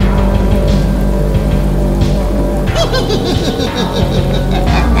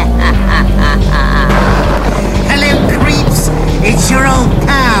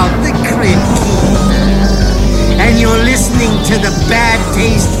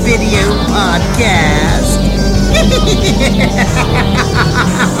video podcast.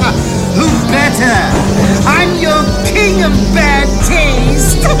 Who better? I'm your king of bad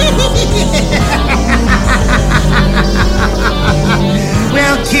taste.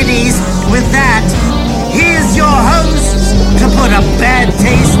 Well, kiddies, with that, here's your host to put a bad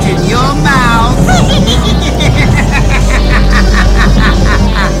taste in your mouth.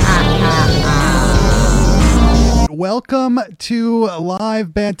 Welcome to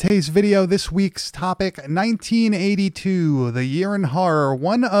Live Bad Taste Video. This week's topic, 1982, the year in horror.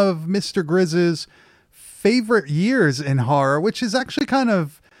 One of Mr. Grizz's favorite years in horror, which is actually kind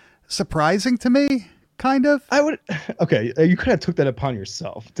of surprising to me, kind of. Okay, you kind of took that upon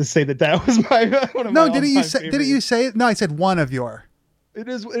yourself to say that was one of No, my didn't you favorite. say it? No, I said one of your. It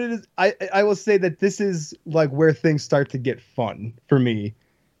is. I will say that this is like where things start to get fun for me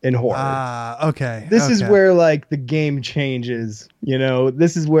in horror. Okay. This is where like the game changes, you know.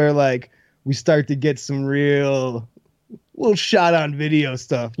 This is where like we start to get some real little shot on video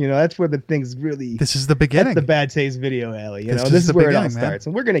stuff, you know. That's where the things really. This is the beginning. That's the Bad Taste Video alley, you know. This This is is where it all beginning, man. starts,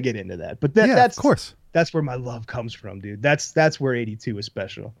 and we're gonna get into that. But yeah, that's of course. That's where my love comes from, dude. That's where 82 is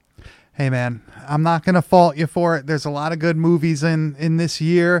special. Hey man, I'm not gonna fault you for it. There's a lot of good movies in this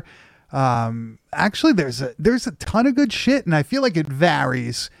year. Actually, there's a ton of good shit, and I feel like it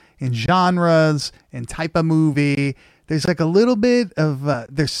varies in genres and type of movie. There's like a little bit of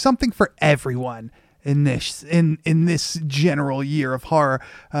there's something for everyone in this general year of horror.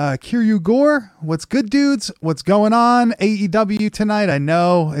 Kiryu Gore, what's good, dudes? What's going on? AEW tonight. I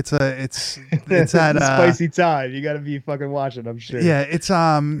know it's at a spicy time. You got to be fucking watching, I'm sure. Yeah, it's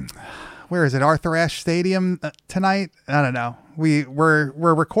where is it? Arthur Ashe Stadium tonight? I don't know. We're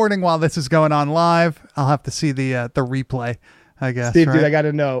recording while this is going on live. I'll have to see the replay, I guess. Steve, right? dude, I got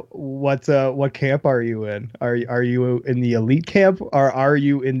to know what camp are you in? Are you in the elite camp or are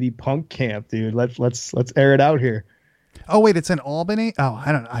you in the punk camp, dude? Let's air it out here. Oh wait, it's in Albany. Oh,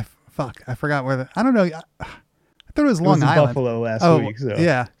 I don't know. I forgot where I don't know. I thought it was Long in Island. Buffalo last week. So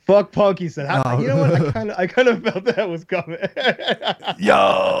yeah. Fuck punk, he said. You know what? I kind of felt that was coming. Yo.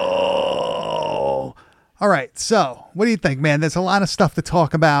 All right. So, what do you think, man? There's a lot of stuff to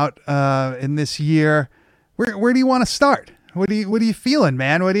talk about in this year. Where do you want to start? What are you feeling,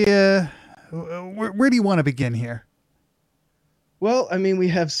 man? Where do you want to begin here? Well, I mean, we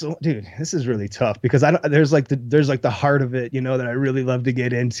have dude, this is really tough because there's like the heart of it, you know, that I really love to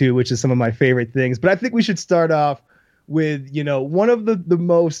get into, which is some of my favorite things. But I think we should start off with, you know, one of the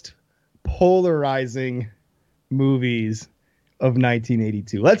most polarizing movies of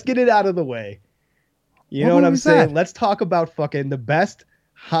 1982. Let's get it out of the way. You know what I'm saying? That? Let's talk about fucking the best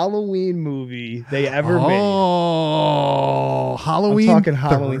Halloween movie they ever made. Oh, Halloween. I'm talking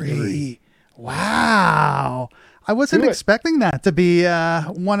Halloween 3. Wow. I wasn't expecting that to be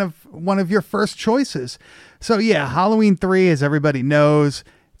one of your first choices. So yeah, Halloween 3, as everybody knows,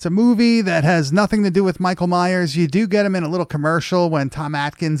 it's a movie that has nothing to do with Michael Myers. You do get him in a little commercial when Tom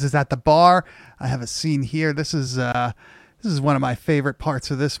Atkins is at the bar. I have a scene here. This is one of my favorite parts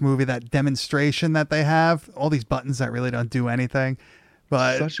of this movie, that demonstration that they have. All these buttons that really don't do anything.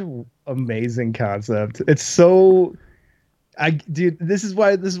 But such an amazing concept. It's so dude, this is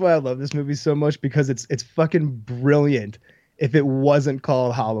why I love this movie so much, because it's fucking brilliant if it wasn't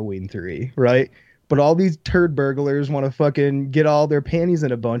called Halloween 3, right? But all these turd burglars want to fucking get all their panties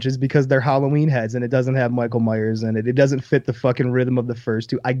in a bunches because they're Halloween heads and it doesn't have Michael Myers in it. It doesn't fit the fucking rhythm of the first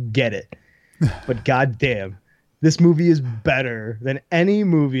two. I get it. But goddamn, this movie is better than any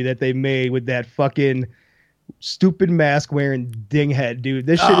movie that they made with that fucking stupid mask wearing dinghead, dude.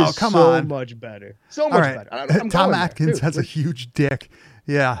 This shit is so much better. So much better. Tom Atkins has a huge dick.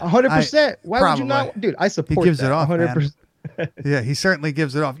 Yeah. 100%. Why would you not? Dude, I support He gives that. it off, 100%. Man. Yeah, he certainly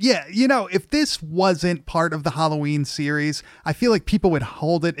gives it off. Yeah, you know, if this wasn't part of the Halloween series, I feel like people would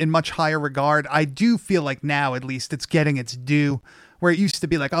hold it in much higher regard. I do feel like now, at least, it's getting its due. Where it used to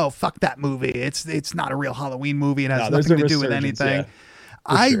be like, oh, fuck that movie. It's not a real Halloween movie. It has nothing to do with anything. Yeah,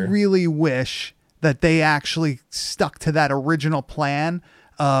 I really wish that they actually stuck to that original plan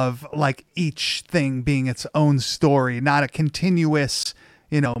of like each thing being its own story, not a continuous,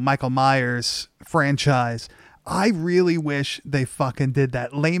 you know, Michael Myers franchise. I really wish they fucking did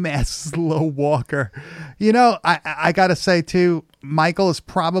that. Lame ass Slow Walker. You know, I gotta say too, Michael is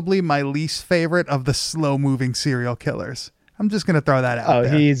probably my least favorite of the slow moving serial killers. I'm just going to throw that out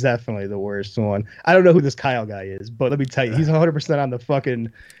there. He's definitely the worst one. I don't know who this Kyle guy is, but let me tell you, he's 100% on the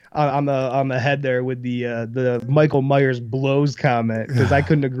fucking on the head there with the Michael Myers blows comment, because I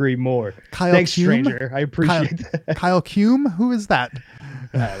couldn't agree more. Kyle Thanks, Kume? stranger. I appreciate that. Kyle Kume? Who is that?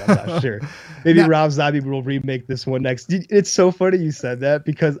 I'm not sure. Maybe Now- Rob Zombie will remake this one next. It's so funny you said that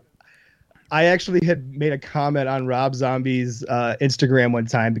because I actually had made a comment on Rob Zombie's Instagram one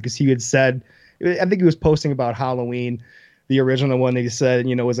time because he had said, I think he was posting about Halloween, the original one that he said,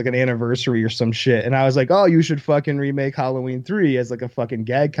 was like an anniversary or some shit. And I was like, oh, you should fucking remake Halloween 3 as like a fucking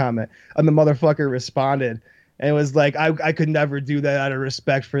gag comment. And the motherfucker responded and it was like, I could never do that out of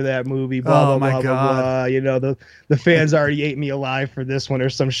respect for that movie. Blah, Oh, blah, my blah, God. blah, blah. The fans already ate me alive for this one or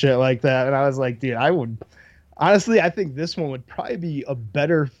some shit like that. And I was like, dude, honestly, I think this one would probably be a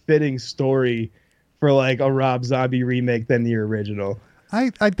better fitting story for like a Rob Zombie remake than the original. I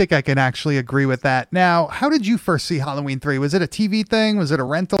think I can actually agree with that. Now, how did you first see Halloween 3? Was it a TV thing? Was it a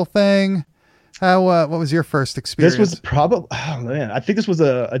rental thing? What was your first experience? This was probably, oh man, I think this was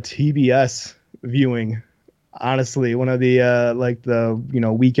a TBS viewing. Honestly, one of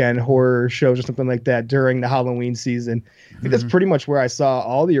the weekend horror shows or something like that during the Halloween season. I think that's pretty much where I saw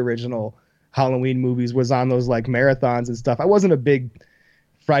all the original Halloween movies, was on those like marathons and stuff. I wasn't a big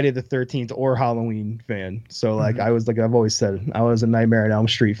Friday the 13th or Halloween fan. So like I was like, I've always said, I was a Nightmare on Elm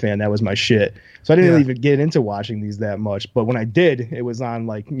Street fan. That was my shit. So I didn't even get into watching these that much. But when I did, it was on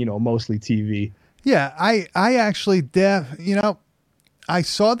like, mostly TV. Yeah, I actually I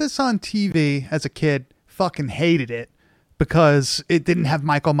saw this on TV as a kid, fucking hated it because it didn't have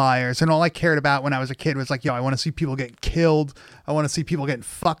Michael Myers, and all I cared about when I was a kid was like, I want to see people getting killed. I want to see people getting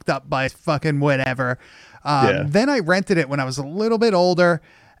fucked up by fucking whatever. Then I rented it when I was a little bit older,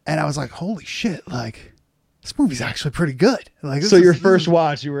 and I was like, holy shit, like this movie's actually pretty good. Like, so your first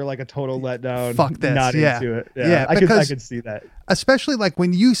watch, you were like a total letdown. Fuck this, not into it. Yeah, I could see that. Especially like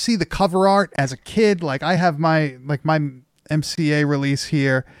when you see the cover art as a kid, like I have my MCA release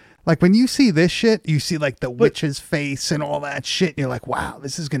here. Like when you see this shit, you see like the witch's face and all that shit. And you're like, wow,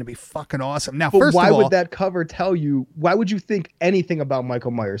 this is going to be fucking awesome. Now, first why of all, would that cover tell you? Why would you think anything about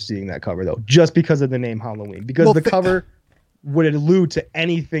Michael Myers seeing that cover though? Just because of the name Halloween? Because the cover would allude to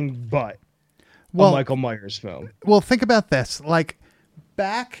anything but a Michael Myers film. Well, think about this. Like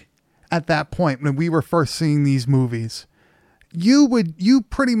back at that point when we were first seeing these movies, you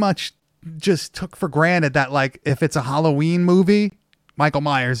pretty much just took for granted that like if it's a Halloween movie, Michael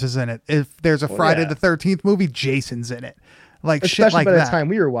Myers is in it. If there's a Friday the 13th movie, Jason's in it. Like especially shit like by that. the time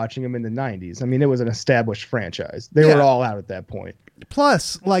we were watching them in the 90s. I mean, it was an established franchise. They were all out at that point.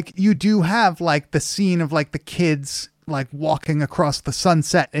 Plus, like you do have like the scene of like the kids like walking across the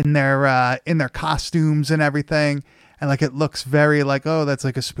sunset in their costumes and everything. And like it looks very like, oh, that's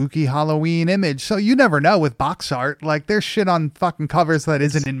like a spooky Halloween image. So you never know with box art. Like there's shit on fucking covers that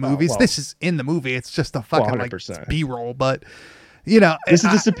isn't in movies. This is in the movie. It's just a fucking like B-roll, but this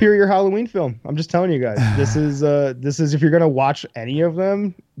is a superior Halloween film. I'm just telling you guys. This is if you're gonna watch any of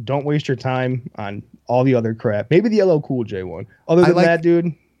them, don't waste your time on all the other crap. Maybe the LL Cool J one. Other than that,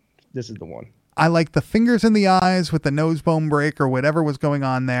 dude, this is the one. I like the fingers in the eyes with the nose bone break or whatever was going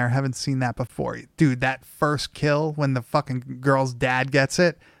on there. Haven't seen that before, dude. That first kill when the fucking girl's dad gets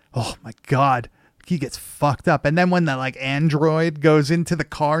it. Oh my god. He gets fucked up. And then when the like android goes into the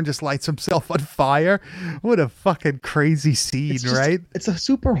car and just lights himself on fire, what a fucking crazy scene, right? It's a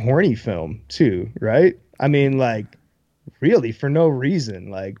super horny film too, right? I mean, like really for no reason,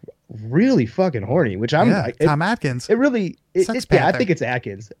 like really fucking horny, which I'm like, Tom Atkins. I think it's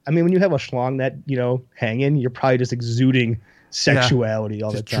Atkins. I mean, when you have a schlong that, hanging, you're probably just exuding sexuality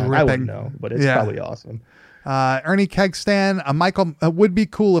all the time. Dripping. I wouldn't know, but it's probably awesome. Ernie Kegstan, would be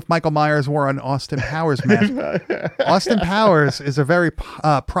cool if Michael Myers wore an Austin Powers mask. Austin Powers is a very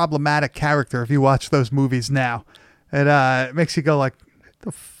problematic character if you watch those movies now. It makes you go like,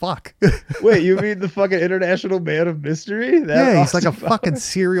 the fuck? Wait, you mean the fucking International Man of Mystery? He's like a fucking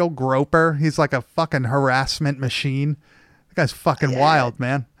serial groper. He's like a fucking harassment machine. That guy's fucking wild,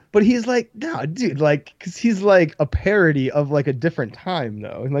 man. But he's like, no, dude, like, because he's like a parody of like a different time,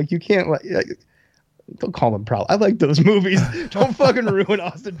 though. Like, you can't like don't call him problem. I like those movies. Don't fucking ruin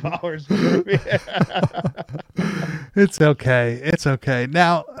Austin Powers movie. It's okay. It's okay.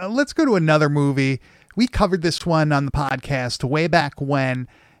 Now, let's go to another movie. We covered this one on the podcast way back when.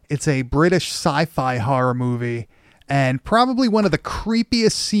 It's a British sci-fi horror movie and probably one of the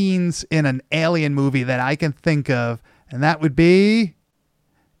creepiest scenes in an alien movie that I can think of. And that would be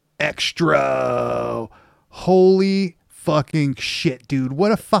Extra. Holy fucking shit, dude.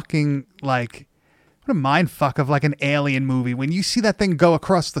 What a fucking what a mind fuck of like an alien movie. When you see that thing go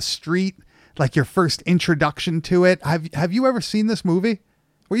across the street, like your first introduction to it. Have you ever seen this movie?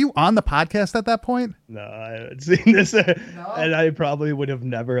 Were you on the podcast at that point? No, I haven't seen this. And I probably would have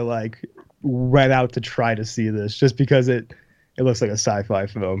never like went out to try to see this just because it it looks like a sci-fi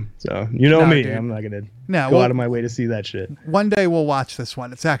film. So you know No, me, dude. I'm not gonna No, go well- out of my way to see that shit. One day we'll watch this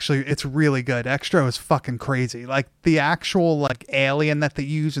one. It's really good. Extra is fucking crazy. Like the actual like alien that they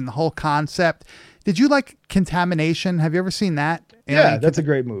use and the whole concept. Did you like Contamination? Have you ever seen that? Yeah, Alien that's a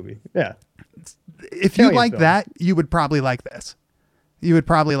great movie. Yeah. If you Alien like film. that, you would probably like this. You would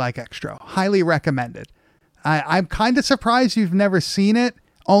probably like Extra. Highly recommended. I'm kind of surprised you've never seen it,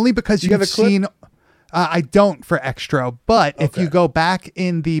 only because You have you've a clip? seen. I don't for Extra, but if you Okay. go back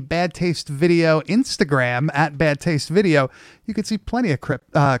in the Bad Taste Video Instagram at Bad Taste Video, you could see plenty of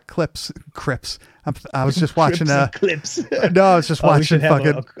clips. I was just watching Clips and clips. No, I was just Oh, we watching should have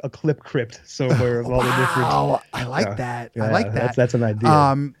fucking. a clip crypt somewhere of all the different. Wow, I like Yeah. that. Yeah, I like that. That's an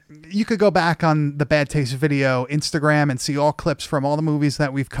idea. You could go back on the Bad Taste Video Instagram and see all clips from all the movies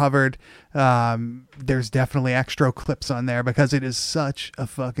that we've covered. There's definitely extra clips on there because it is such a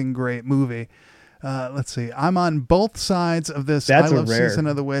fucking great movie. Let's see. I'm on both sides of this. That's I a love rare. Season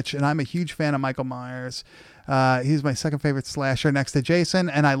of the Witch, and I'm a huge fan of Michael Myers. He's my second favorite slasher next to Jason,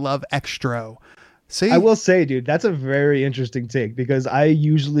 and I love Extra. See, I will say, dude, that's a very interesting take because I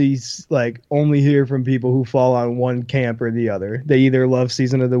usually like only hear from people who fall on one camp or the other. They either love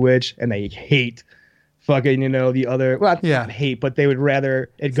Season of the Witch and they hate fucking, the other. Well, Yeah. not hate, but they would rather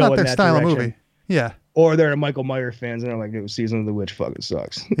it it's go not in their that style direction. of movie. Yeah. Or they're Michael Myers fans and they're like, dude, Season of the Witch fucking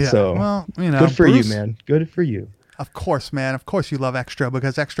sucks. Yeah. So Well, good for Bruce- you, man. Good for you. Of course, man. Of course you love Extra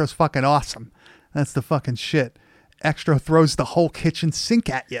because Extra's fucking awesome. That's the fucking shit. Extra throws the whole kitchen sink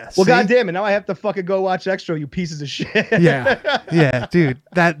at you. Well, goddamn it! Now I have to fucking go watch Extra, you pieces of shit. Yeah, dude.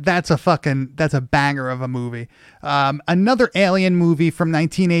 That's a banger of a movie. Another Alien movie from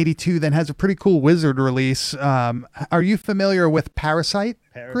 1982 that has a pretty cool Wizard release. Are you familiar with Parasite,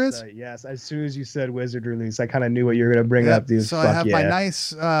 Chris? Parasite, yes. As soon as you said Wizard release, I kind of knew what you were gonna bring Yep. up, dude. So Fuck I have my yeah.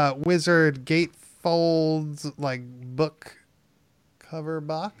 nice Wizard gatefolds like book cover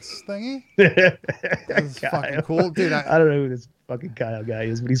box thingy. This is fucking Kyle. cool, dude. I don't know who this fucking Kyle guy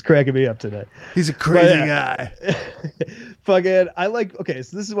is, but he's cracking me up today. He's a crazy But, guy. Fucking, I like. Okay,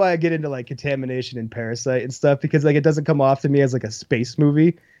 so this is why I get into like Contamination and Parasite and stuff because like it doesn't come off to me as like a space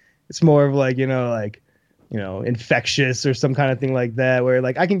movie. It's more of like infectious or some kind of thing like that, where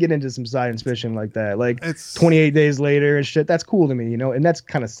like I can get into some science fiction like that, like It's 28 Days Later and shit. That's cool to me, and that's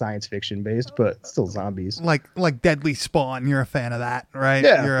kind of science fiction based, but still zombies. like Deadly Spawn. You're a fan of that, right?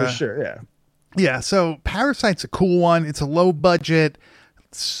 Yeah, You're for sure. Yeah. Yeah, so Parasite's a cool one. It's a low budget,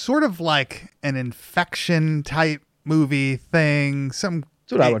 sort of like an infection type movie thing. That's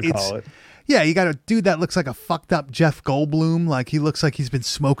what I would it's- call it. Yeah, you got a dude that looks like a fucked up Jeff Goldblum. Like he looks like he's been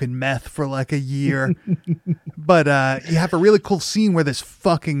smoking meth for like a year. But you have a really cool scene where this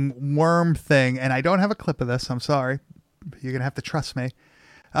fucking worm thing, and I don't have a clip of this, I'm sorry. You're gonna have to trust me.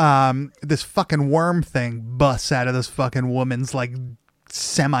 This fucking worm thing busts out of this fucking woman's like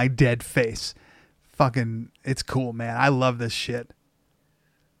semi-dead face. Fucking, it's cool, man. I love this shit.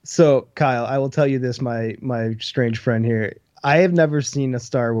 So, Kyle, I will tell you this, my strange friend here. I have never seen a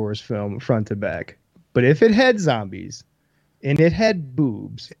Star Wars film front to back, but if it had zombies and it had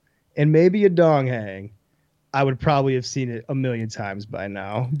boobs and maybe a dong hang, I would probably have seen it a million times by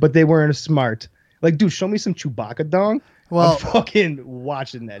now. But they weren't smart. Like, dude, show me some Chewbacca dong. Well- I'm fucking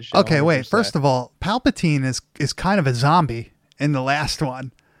watching that shit. Okay, wait. 100%. First of all, Palpatine is kind of a zombie in the last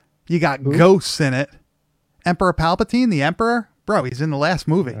one. You got ghosts in it. Emperor Palpatine, the Emperor, bro, he's in the last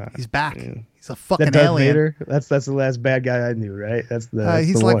movie. He's back. He's a fucking that Darth alien. Vader, that's the last bad guy I knew, right? That's the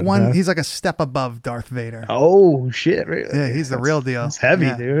He's the like one. huh? He's like a step above Darth Vader. Oh shit! Really? Yeah, he's the real deal. It's heavy,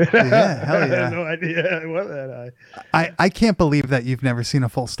 Yeah. dude. Yeah, hell I yeah. had no idea what that. I can't believe that you've never seen a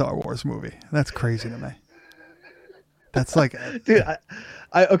full Star Wars movie. That's crazy to me. That's like, Dude,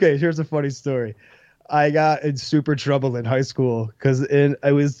 I okay. Here's a funny story. I got in super trouble in high school because it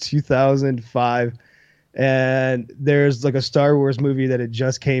was 2005, and there's like a Star Wars movie that had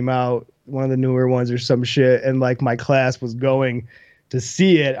just came out, one of the newer ones or some shit, and like my class was going to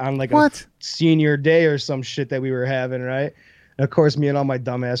see it on like What? a senior day or some shit that we were having, right? And of course, me and all my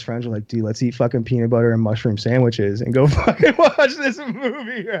dumbass friends were like, dude, let's eat fucking peanut butter and mushroom sandwiches and go fucking watch this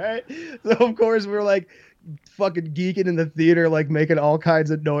movie, right? So, of course, we were like fucking geeking in the theater, like making all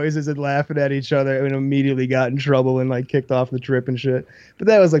kinds of noises and laughing at each other, and immediately got in trouble and like kicked off the trip and shit. But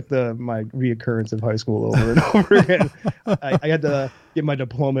that was like my reoccurrence of high school over and over again. I had to get my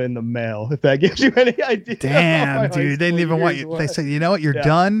diploma in the mail, if that gives you any idea. of how my damn, high dude, they didn't school even want years you. They was. said, you know what, you're Yeah.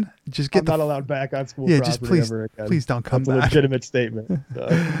 done. Just get I'm the. not allowed back on school Yeah, property just please, ever again. please don't come That's a back. legitimate statement.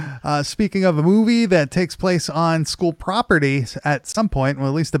 So. Speaking of a movie that takes place on school property at some point, well,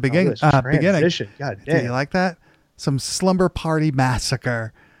 at least the beginning. Oh, this Beginning. transition. God Do you damn. like that? Some Slumber Party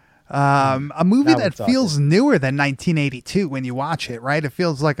Massacre. A movie Now we're that talking. feels newer than 1982 when you watch it, right? It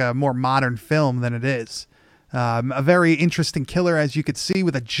feels like a more modern film than it is. A very interesting killer, as you could see,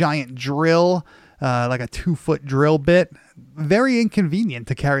 with a giant drill, like a 2-foot drill bit. Very inconvenient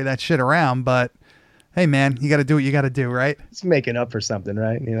to carry that shit around, but hey, man, you got to do what you got to do, right? It's making up for something,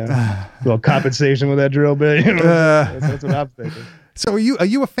 right? You know, a little compensation with that drill bit. You know? That's what I'm thinking. So are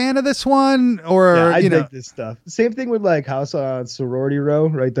you a fan of this one, or Yeah, I you know? dig this stuff. Same thing with like House on Sorority Row,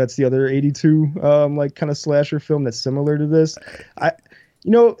 right? That's the other 82 like kind of slasher film that's similar to this.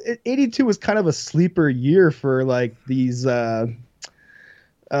 82 was kind of a sleeper year for like these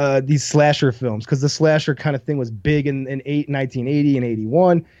slasher films, because the slasher kind of thing was big in 1980 and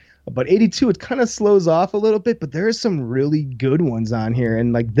 81. But 82, it kind of slows off a little bit, but there are some really good ones on here.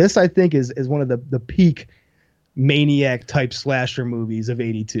 And like this, I think is one of the peak maniac type slasher movies of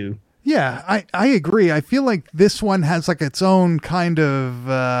 82. Yeah, I agree. I feel like this one has like its own kind of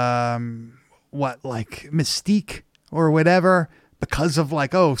like mystique or whatever, because of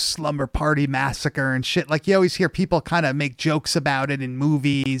like, oh, slumber party massacre and shit. Like you always hear people kind of make jokes about it in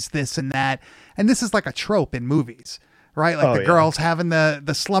movies, this and that. And this is like a trope in movies, right? Like girls having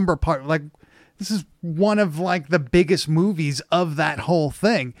the slumber party. Like this is one of like the biggest movies of that whole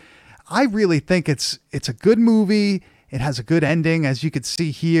thing. I really think it's a good movie. It has a good ending, as you could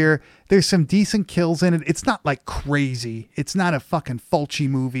see here. There's some decent kills in it. It's not like crazy. It's not a fucking Fulci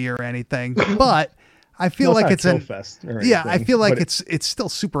movie or anything, but I feel like it's I feel like it's still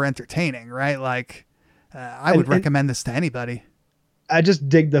super entertaining, right? Like I would recommend this to anybody. I just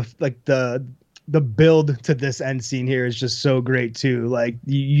dig the build to this end scene here is just so great too. Like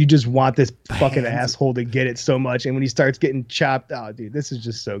you just want this fucking asshole to get it so much, and when he starts getting chopped, oh dude, this is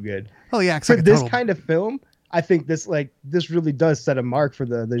just so good. Oh yeah, it's for like this kind of film, I think this really does set a mark for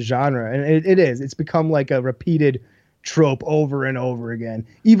the genre, and it's become like a repeated trope over and over again,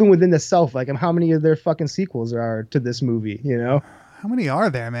 even within the self. Like, how many of their fucking sequels are to this movie? You know, how many are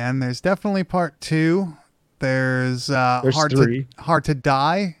there, man? There's definitely part 2. There's Hard 3. Hard to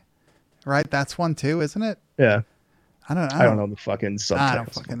Die. Right, that's one too, isn't it? Yeah, I don't know the fucking subtitles. I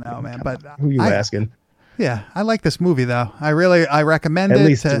don't fucking know, man. But who you asking? Yeah, I like this movie though. I recommend it. At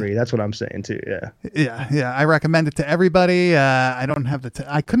least 3. That's what I'm saying too. Yeah. Yeah. I recommend it to everybody. I don't have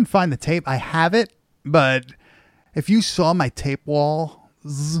I couldn't find the tape. I have it, but if you saw my tape wall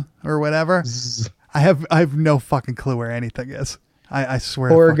or whatever, I have no fucking clue where anything is. I swear.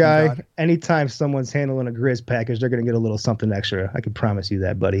 Poor to guy. God. Anytime someone's handling a Grizz package, they're gonna get a little something extra. I can promise you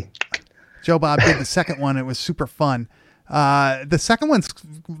that, buddy. Joe Bob did the second one. It was super fun. The second one's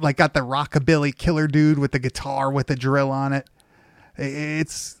like got the rockabilly killer dude with the guitar with the drill on it. I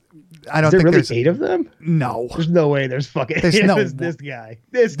don't think really there's 8 of them. No, there's no way. There's fucking. There's no this guy.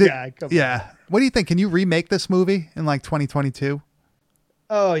 This guy. Yeah. What do you think? Can you remake this movie in like 2022?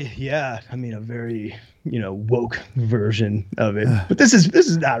 Oh yeah. I mean, a very woke version of it. But this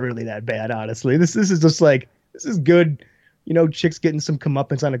is not really that bad, honestly. This is just like, this is good. Chicks getting some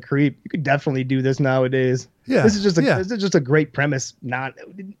comeuppance on a creep. You could definitely do this nowadays. Yeah. This is just a great premise.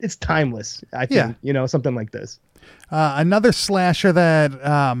 It's timeless. I think, something like this. Another slasher that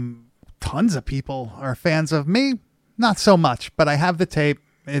tons of people are fans of. Me, not so much, but I have the tape.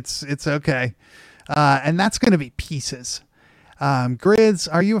 It's okay. And that's going to be Pieces. Grizz,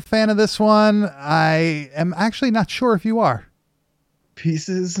 are you a fan of this one? I am actually not sure if you are.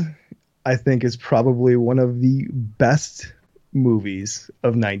 Pieces, I think, is probably one of the best movies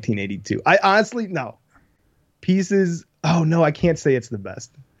of 1982. I honestly, no. Pieces, oh no, I can't say it's the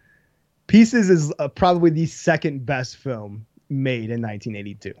best. Pieces is probably the second best film made in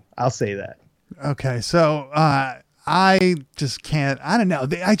 1982. I'll say that. Okay, so I just can't. I don't know.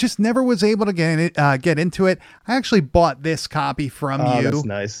 I just never was able to get into it. I actually bought this copy from you. That's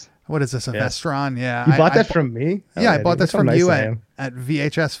nice. What is this? A Vestron? Yeah. You bought that from me? Yeah, I bought this from you at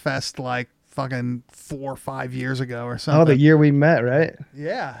VHS Fest like fucking 4 or 5 years ago or something. Oh, the year we met, right?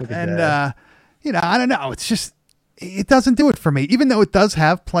 Yeah. And I don't know. It's just, it doesn't do it for me, even though it does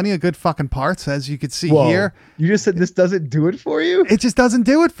have plenty of good fucking parts, as you could see here. You just said this doesn't do it for you? It just doesn't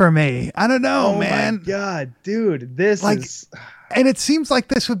do it for me. I don't know, man. Oh my God, dude, this is... And it seems like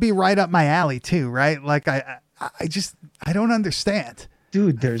this would be right up my alley too, right? Like I don't understand.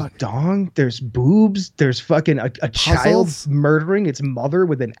 Dude, there's dong, there's boobs, there's fucking a child murdering its mother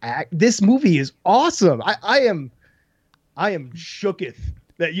with an axe. This movie is awesome. I am shooketh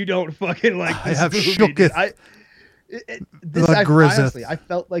that you don't fucking like this I have movie. shooketh. Honestly, I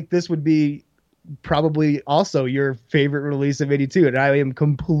felt like this would be probably also your favorite release of 82, and I am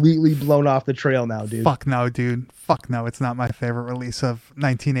completely blown off the trail now, dude. Fuck no, dude. Fuck no, it's not my favorite release of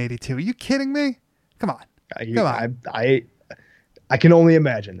 1982. Are you kidding me? Come on. Come on. I can only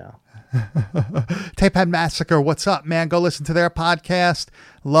imagine now. Tapehead Massacre, what's up, man? Go listen to their podcast.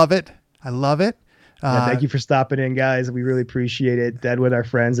 Love it. I love it. Yeah, thank you for stopping in, guys. We really appreciate it. Dead with Our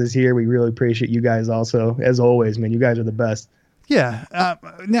Friends is here. We really appreciate you guys also. As always, man, you guys are the best. Yeah.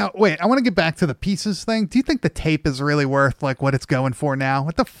 Now, wait, I want to get back to the Pieces thing. Do you think the tape is really worth like what it's going for now?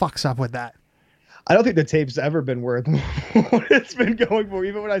 What the fuck's up with that? I don't think the tape's ever been worth what it's been going for.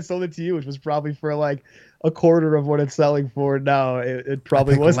 Even when I sold it to you, which was probably for like a quarter of what it's selling for now, it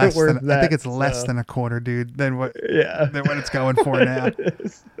probably wasn't worth that. I think it's less than a quarter, dude, than what it's going for now.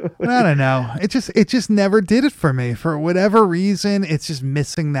 I don't know. It just never did it for me. For whatever reason, it's just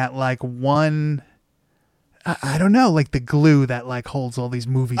missing that like one. I don't know, like the glue that like holds all these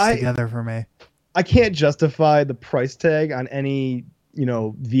movies together for me. I can't justify the price tag on any,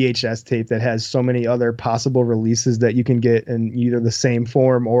 VHS tape that has so many other possible releases that you can get in either the same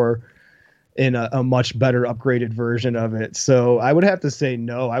form or in a much better upgraded version of it. So I would have to say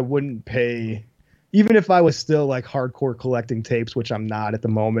no. I wouldn't pay, even if I was still like hardcore collecting tapes, which I'm not at the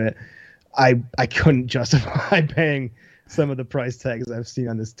moment. I couldn't justify paying some of the price tags I've seen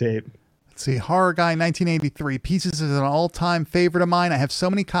on this tape. Let's see, Horror Guy 1983. Pieces is an all-time favorite of mine. I have so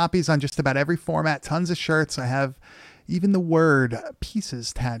many copies on just about every format, tons of shirts. I have even the word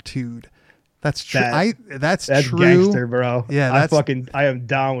Pieces tattooed. That's true. That's true. Gangster, bro. Yeah, I am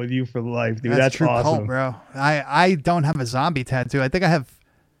down with you for life, dude. That's true awesome, cult, bro. I don't have a zombie tattoo. I think I have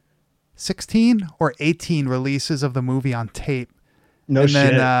 16 or 18 releases of the movie on tape. No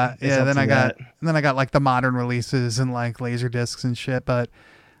shit. Then I got like the modern releases and like laser discs and shit, but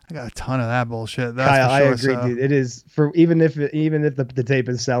I got a ton of that bullshit. That's Kyle, for sure, I agree, dude. It is for even if the tape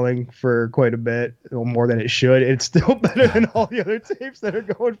is selling for quite a bit or more than it should, it's still better than all the other tapes that are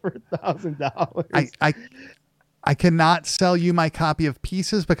going for $1,000. I cannot sell you my copy of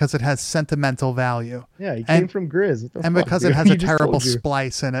Pieces because it has sentimental value. Yeah, he came from Grizz. And because it has a terrible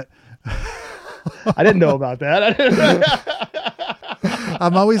splice in it. I didn't know about that.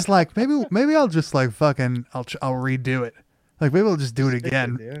 I'm always like, maybe I'll just like fucking I'll redo it. Like maybe we'll just do it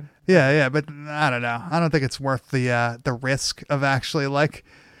again. Yeah, but I don't know. I don't think it's worth the risk of actually like,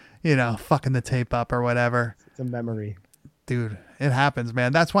 fucking the tape up or whatever. It's a memory. Dude, it happens,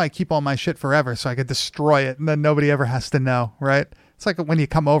 man. That's why I keep all my shit forever so I could destroy it and then nobody ever has to know, right? It's like when you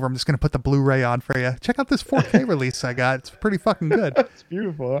come over, I'm just going to put the Blu-ray on for you. Check out this 4K release I got. It's pretty fucking good. It's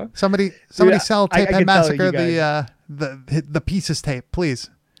beautiful, huh? Somebody sell Tapehead Massacre the Pieces tape, please.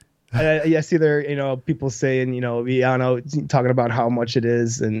 I see there, people saying, talking about how much it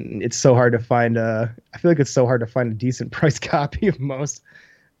is, and it's so hard to find I feel like it's so hard to find a decent price copy of most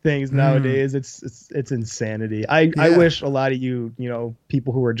things nowadays. It's insanity. I wish a lot of you,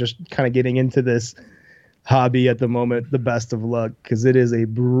 people who are just kind of getting into this hobby at the moment, the best of luck, because it is a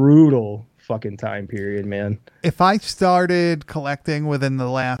brutal fucking time period, man. If I started collecting within the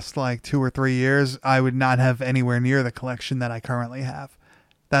last like 2 or 3 years, I would not have anywhere near the collection that I currently have.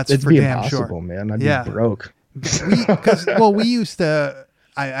 It's for damn sure, man. I'd be broke. We used to.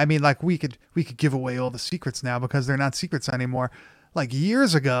 I mean, like we could give away all the secrets now because they're not secrets anymore. Like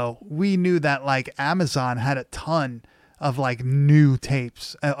years ago, we knew that like Amazon had a ton of like new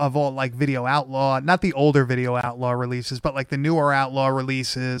tapes of all like Video Outlaw, not the older Video Outlaw releases, but like the newer Outlaw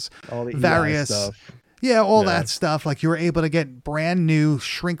releases, all the various stuff. Yeah, that stuff. Like you were able to get brand new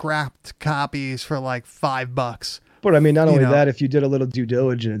shrink wrapped copies for like $5. But I mean, not only that, if you did a little due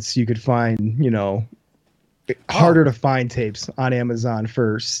diligence, you could find, harder to find tapes on Amazon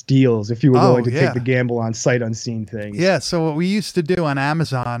for steals if you were willing to take the gamble on sight unseen things. Yeah. So what we used to do on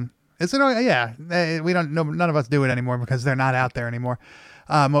Amazon is we don't know. None of us do it anymore because they're not out there anymore.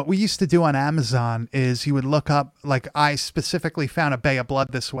 What we used to do on Amazon is you would look up, like I specifically found a Bay of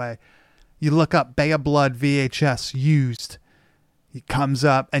Blood this way. You look up Bay of Blood VHS used. It comes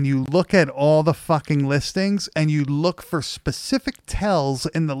up and you look at all the fucking listings and you look for specific tells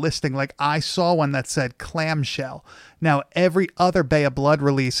in the listing. Like I saw one that said clamshell. Now every other Bay of Blood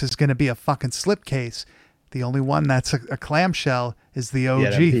release is going to be a fucking slipcase. The only one that's a clamshell is the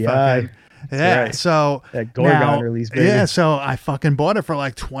OG. Right. So that Gorgon release, baby. Yeah, so I fucking bought it for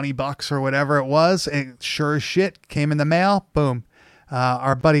like $20 or whatever it was. It sure as shit came in the mail. Boom.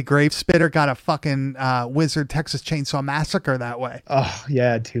 Our buddy Grave Spitter got a fucking Wizard Texas Chainsaw Massacre that way. Oh,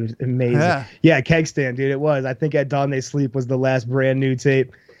 yeah, dude. Amazing. Yeah, Keg Stand, dude. It was. I think At Dawn They Sleep was the last brand new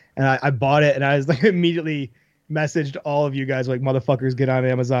tape. And I bought it, and I was like immediately messaged all of you guys like, motherfuckers, get on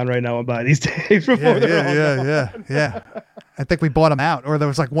Amazon right now and buy these tapes before they're all gone. I think we bought them out, or there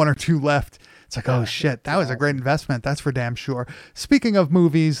was like 1 or 2 left. It's like, oh shit, that was a great investment. That's for damn sure. Speaking of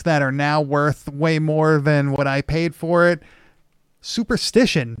movies that are now worth way more than what I paid for it,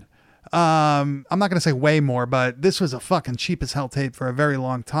 Superstition, I'm not going to say way more, but this was a fucking cheap as hell tape for a very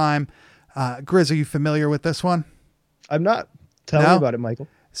long time. Grizz, are you familiar with this one? I'm not. Tell me about it, Michael.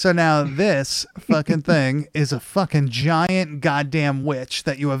 So now this fucking thing is a fucking giant goddamn witch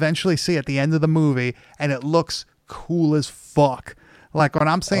that you eventually see at the end of the movie, and it looks cool as fuck. Like when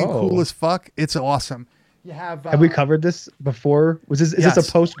I'm saying cool as fuck, it's awesome. You have we covered this before? Is this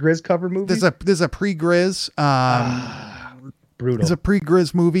a post Grizz cover movie? There's a pre-Grizz. Brutal. It's a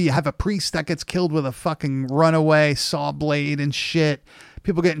pre-Grizz movie. You have a priest that gets killed with a fucking runaway saw blade and shit.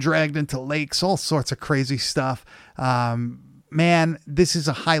 People getting dragged into lakes, all sorts of crazy stuff. Man, this is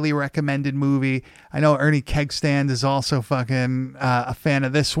a highly recommended movie. I know Ernie Kegstand is also fucking a fan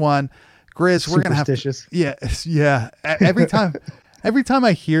of this one. Grizz, we're gonna have yeah. Every time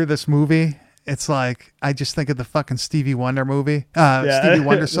I hear this movie, it's like I just think of the fucking Stevie Wonder movie, Stevie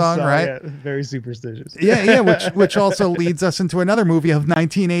Wonder song, right? Yeah, very superstitious. Which also leads us into another movie of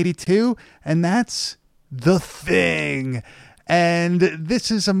 1982, and that's The Thing. And this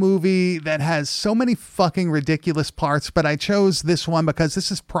is a movie that has so many fucking ridiculous parts, but I chose this one because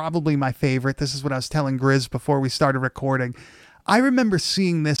this is probably my favorite. This is what I was telling Grizz before we started recording. I remember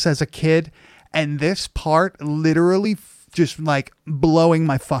seeing this as a kid, and this part literally just like blowing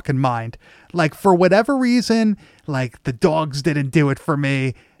my fucking mind. Like for whatever reason, like the dogs didn't do it for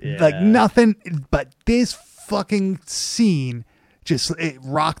me. Yeah. Like nothing, but this fucking scene it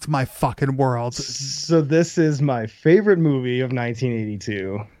rocked my fucking world. So this is my favorite movie of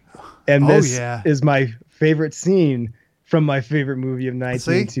 1982. And this is my favorite scene from my favorite movie of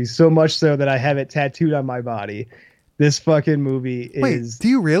 1982. So much so that I have it tattooed on my body. This fucking movie is... Wait, do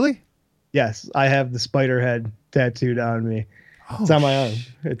you really? Yes, I have the spider head tattooed on me. It's on my own.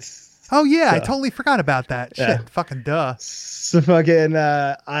 Oh yeah, I totally forgot about that. Yeah. Shit, fucking duh. So fucking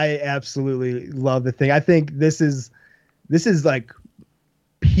I absolutely love The Thing. I think this is like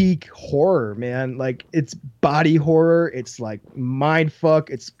peak horror, man. Like it's body horror. It's like mind fuck.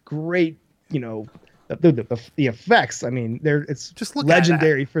 It's great. You know, the effects. I mean, it's just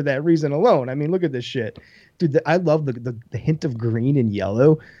legendary for that reason alone. I mean, look at this shit, dude. I love the hint of green and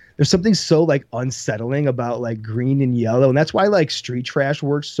yellow. There's something so like unsettling about like green and yellow, and that's why like Street Trash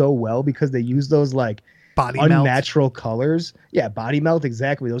works so well because they use those like body unnatural colors. Yeah, body melt,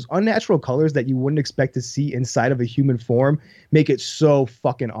 exactly. Those unnatural colors that you wouldn't expect to see inside of a human form make it so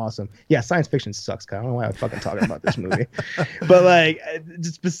fucking awesome. Yeah, science fiction sucks, Kyle. I don't know why I'm fucking talking about this movie. But like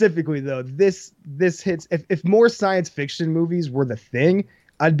specifically though, this hits. If more science fiction movies were the thing,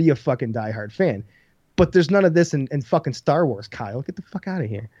 I'd be a fucking diehard fan. But there's none of this in fucking Star Wars, Kyle. Get the fuck out of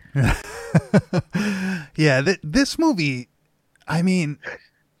here. Yeah, this movie, I mean,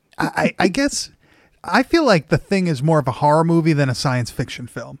 I guess I feel like The Thing is more of a horror movie than a science fiction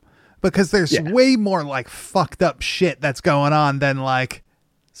film because there's way more like fucked up shit that's going on than like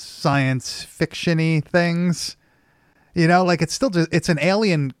science fiction-y things. You know, like it's still it's an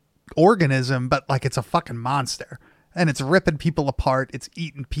alien organism, but like it's a fucking monster and it's ripping people apart. It's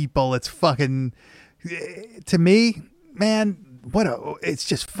eating people. It's fucking... To me, man, it's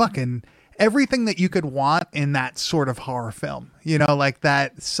just fucking everything that you could want in that sort of horror film, you know, like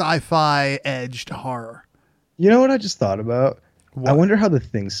that sci-fi edged horror. You know what I just thought about? What? I wonder how The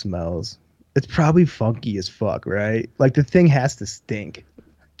Thing smells. It's probably funky as fuck, right? Like The Thing has to stink.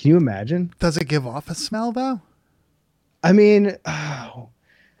 Can you imagine? Does it give off a smell though? I mean,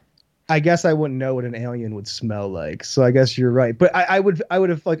 I guess I wouldn't know what an alien would smell like. So I guess you're right. But I would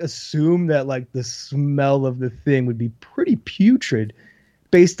have like assumed that like the smell of The Thing would be pretty putrid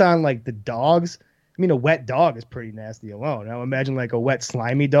based on like the dogs. I mean, a wet dog is pretty nasty alone. Now imagine like a wet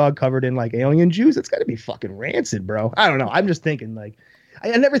slimy dog covered in like alien juice. It's got to be fucking rancid, bro. I don't know. I'm just thinking like I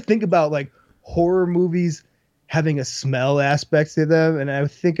never think about like horror movies having a smell aspect to them. And I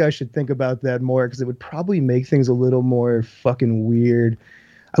think I should think about that more because it would probably make things a little more fucking weird.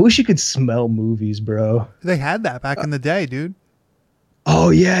 I wish you could smell movies, bro. They had that back in the day, dude. Oh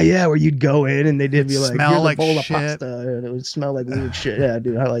yeah, where you'd go in and they'd be like, smell like bowl shit. Of pasta, and it would smell like weird shit. Yeah,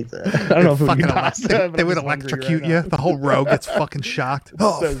 dude, I like that. I don't know if it would be pasta. They would electrocute you. The whole row gets fucking shocked.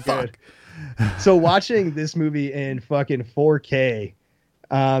 Oh, so fuck. Good. So watching this movie in fucking 4K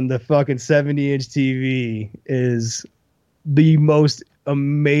on the fucking 70-inch TV is the most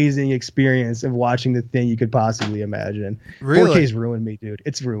amazing experience of watching The Thing you could possibly imagine. Really? 4K's ruined me, dude.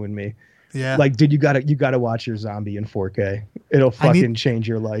 It's ruined me. Yeah. Like, dude, you gotta watch your zombie in 4K. It'll fucking change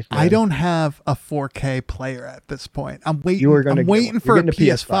your life, man. I don't have a 4K player at this point. I'm waiting for a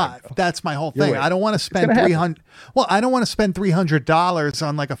PS5. That's my whole thing. I don't want to spend $300. Well, I don't want to spend $300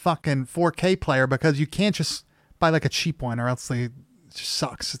 on like a fucking 4K player because you can't just buy like a cheap one or else they It just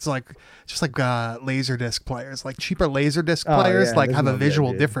sucks. It's like just like Laserdisc players, like cheaper Laserdisc Oh, players, yeah, like there's have a no visual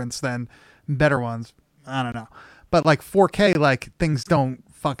good, dude. difference than better ones. I don't know, but like 4K, like things don't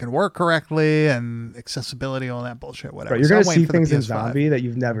fucking work correctly and accessibility, all that bullshit. Whatever. Bro, you're So gonna I'm waiting see for the things in PS5. Zombie that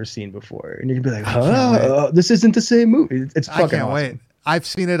you've never seen before, and you're gonna be like, can't "Huh, this isn't the same movie." It's I fucking can't awesome. wait. I've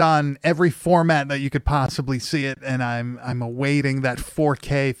seen it on every format that you could possibly see it, and I'm awaiting that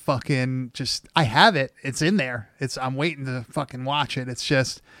 4K fucking just. I have it. It's in there. I'm waiting to fucking watch it. It's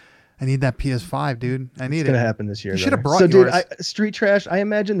just I need that PS5, dude. I need It's it. gonna happen this year. You should have brother. brought So, yours. dude, street trash. I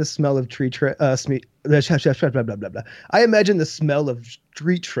imagine the smell of blah blah blah. I imagine the smell of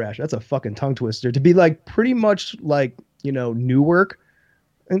street trash. That's a fucking tongue twister. To be like pretty much like Newark.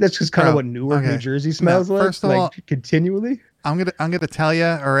 I think that's just kind of Bro, what Newark, okay. New Jersey smells Now, like. first of like all- continually. I'm gonna tell you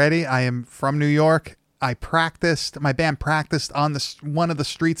already. I am from New York. I practiced. My band practiced on one of the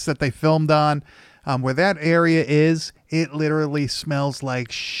streets that they filmed on, where that area is. It literally smells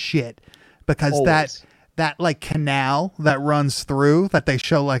like shit because Always. that like canal that runs through that they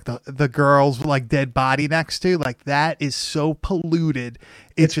show like the girl's like dead body next to, like that is so polluted.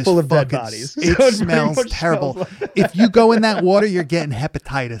 It's just full of dead fucking- bodies. It So it pretty smells much terrible. smells like- If you go in that water, you're getting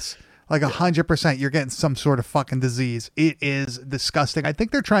hepatitis. Like 100%, you're getting some sort of fucking disease. It is disgusting. I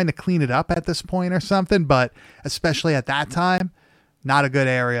think they're trying to clean it up at this point or something, but especially at that time, not a good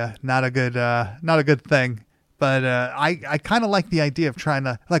area, not a good thing. But I kind of like the idea of trying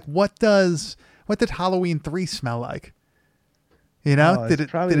to like what did Halloween 3 smell like? You know, Oh, did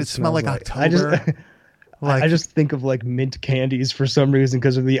it's probably it smell like I just, October? Like I just think of like mint candies for some reason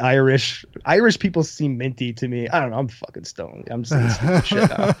because of the Irish people seem minty to me. I don't know. I'm fucking stoned. I'm saying stupid shit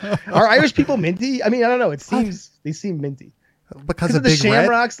now. Are Irish people minty? I mean, I don't know. They seem minty because of of the Big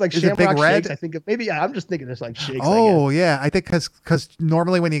shamrocks, Red? like Is it Big shamrock Red? shakes. I think maybe I'm just thinking there's like shakes. Oh yeah, I think because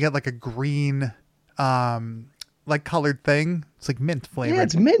normally when you get like a green, like colored thing, it's like mint flavored. yeah,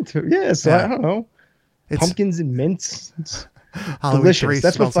 it's mint. Yeah, so Yeah. I don't know. It's Pumpkins and mints. It's Halloween delicious. 3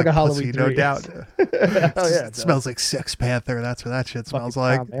 That's what smells like fucking pussy, Halloween no 3 doubt. is. Oh yeah, It smells like Sex Panther. That's what that shit smells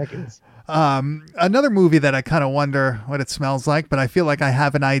like. Tom Atkins. Another movie that I kind of wonder what it smells like, but I feel like I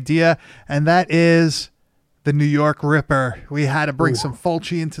have an idea, and that is the New York Ripper. We had to bring some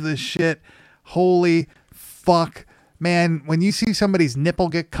Fulci into this shit. Holy fuck, man! When you see somebody's nipple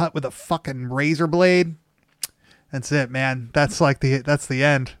get cut with a fucking razor blade, that's it, man. That's the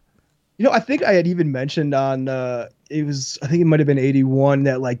end. I think I had even mentioned on I think it might have been 81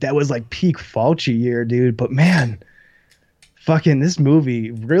 that was like peak Fulci year, dude. But man, fucking this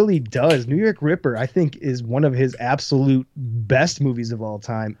movie really does. New York Ripper, I think, is one of his absolute best movies of all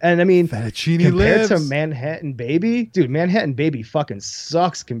time. And I mean, Fettuccine compared to lives. Manhattan Baby, dude, Manhattan Baby fucking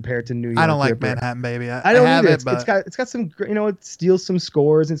sucks compared to New York I don't like Ripper. Manhattan Baby. I don't have either. it, but It's got some, it steals some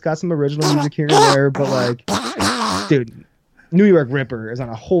scores. It's got some original music here and there, but like, dude, New York Ripper is on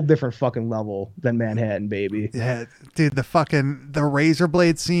a whole different fucking level than Manhattan Baby. yeah, dude, the razor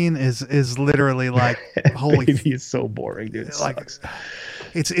blade scene is literally like holy. Baby is so boring, dude. It Like, sucks.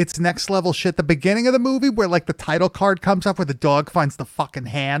 it's next level shit. The beginning of the movie where like the title card comes up where the dog finds the fucking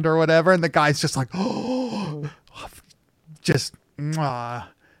hand or whatever, and the guy's just like, oh, just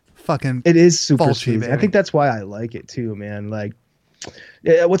fucking. It is super Fulci, sleazy. I baby. think that's why I like it too, man. Like,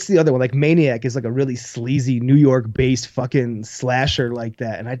 what's the other one? Like Maniac is like a really sleazy New York based fucking slasher like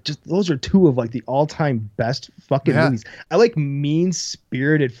that. And those are two of like the all time best fucking Yeah. movies. I like mean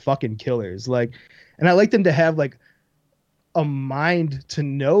spirited fucking killers. Like, and I like them to have like a mind to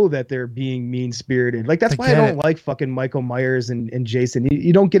know that they're being mean spirited. Like, that's I why I get don't it. like fucking Michael Myers and Jason.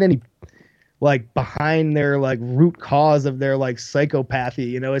 You don't get any like behind their like root cause of their like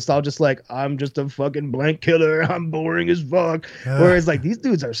psychopathy, it's all just like, I'm just a fucking blank killer, I'm boring as fuck. Yeah. Whereas like these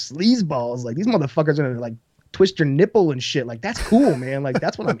dudes are sleazeballs, like these motherfuckers are gonna like twist your nipple and shit. Like, that's cool, man. Like,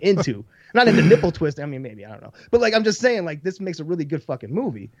 that's what I'm into. Not into nipple twist. I mean, maybe, I don't know, but like I'm just saying, like, this makes a really good fucking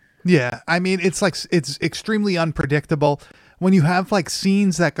movie. Yeah, I mean, it's extremely unpredictable when you have like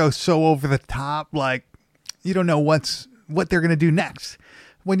scenes that go so over the top. Like, you don't know what they're gonna do next.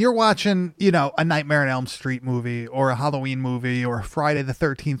 When you're watching, a Nightmare on Elm Street movie or a Halloween movie or a Friday the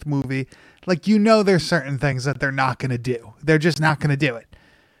 13th movie, like, there's certain things that they're not gonna do. They're just not gonna do it.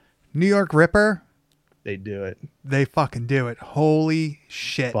 New York Ripper, They do it. they fucking do it. Holy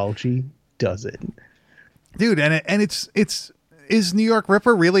shit, Fulci does it. dude! And is New York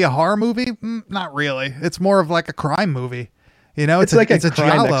Ripper really a horror movie? Not really. It's more of like a crime movie. It's like a crime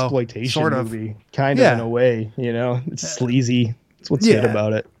giallo, exploitation sort of. movie, kind of, Yeah. in a way. It's sleazy. That's what's good Yeah.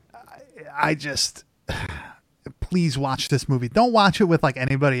 about it. I just please watch this movie. Don't watch it with like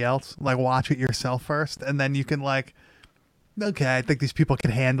anybody else. Like, watch it yourself first, and then you can like, okay, I think these people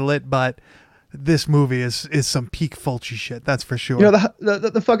can handle it. But this movie is some peak Fulci shit. That's for sure. You know,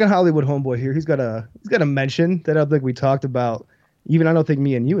 the fucking Hollywood homeboy here. He's got a mention that I don't think we talked about. Even I don't think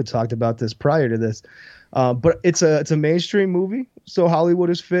me and you had talked about this prior to this. But it's a mainstream movie, so Hollywood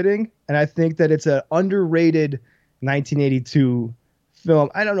is fitting, and I think that it's an underrated 1982 film.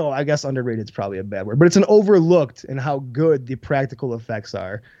 I don't know. I guess underrated is probably a bad word, but it's an overlooked in how good the practical effects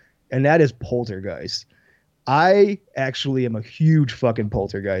are, and that is Poltergeist. I actually am a huge fucking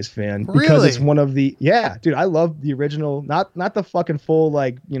Poltergeist fan because it's one of the dude. I love the original, not the fucking full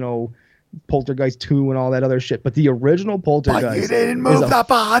Poltergeist 2 and all that other shit, but the original Poltergeist. But you didn't move the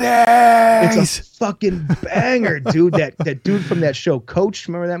body. It's a fucking banger, dude. That dude from that show, Coach,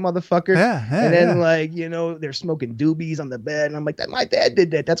 remember that motherfucker? Yeah. And then they're smoking doobies on the bed, and I'm like, my dad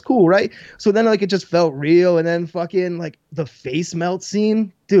did that. That's cool, right? So then it just felt real, and then fucking the face melt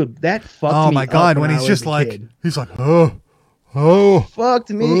scene, dude. That fucked me. Oh my god, when he's just he's like, oh, fucked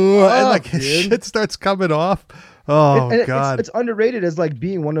me up, and his shit starts coming off. Oh god, it's underrated as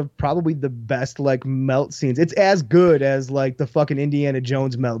being one of probably the best melt scenes. It's as good as the fucking Indiana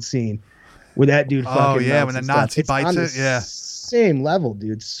Jones melt scene where that dude fucking melts when the Nazi bites it. Yeah, same level,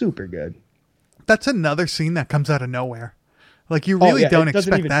 dude. Super good. That's another scene that comes out of nowhere. You really don't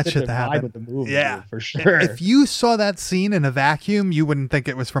expect that shit to happen. With the movie, yeah, dude, for sure. If you saw that scene in a vacuum, you wouldn't think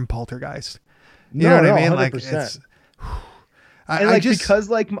it was from Poltergeist. You know what I mean? 100%. Because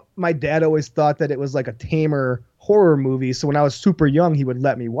my dad always thought that it was a tamer horror movie, so when I was super young he would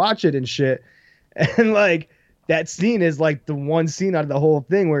let me watch it and shit, and that scene is the one scene out of the whole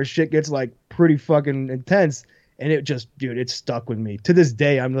thing where shit gets pretty fucking intense, and it just, dude, it stuck with me to this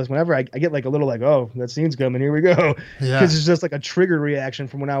day. I'm just, whenever I get a little oh, that scene's coming, here we go, because it's just a trigger reaction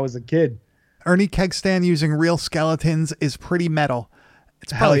from when I was a kid. Ernie Kegstan using real skeletons is pretty metal.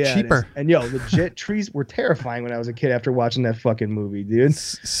 It's probably cheaper. And legit trees were terrifying when I was a kid after watching that fucking movie, dude.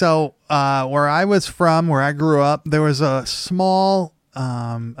 So where I was from, where I grew up, there was a small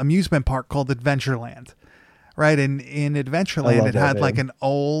amusement park called Adventureland, right? And in Adventureland, it had an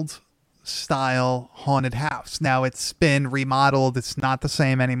old style haunted house. Now it's been remodeled. It's not the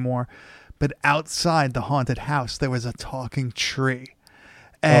same anymore. But outside the haunted house, there was a talking tree.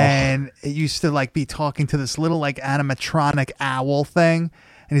 And it used to be talking to this little animatronic owl thing.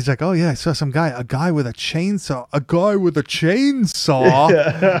 And he's like, oh yeah, I saw a guy with a chainsaw.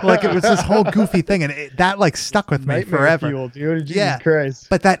 It was this whole goofy thing. And that stuck with me forever. Fuel, dude. Jesus Christ.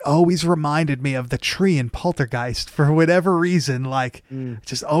 But that always reminded me of the tree in Poltergeist for whatever reason.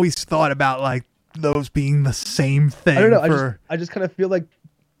 Just always thought about those being the same thing. I don't know. I just kind of feel like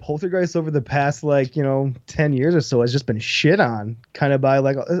Poltergeist over the past 10 years or so has just been shit on kind of by a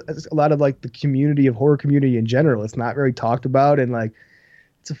lot of the community of horror community in general. It's not very talked about, and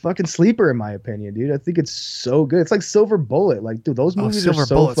it's a fucking sleeper in my opinion, dude. I think it's so good. It's like Silver Bullet. Dude, those movies are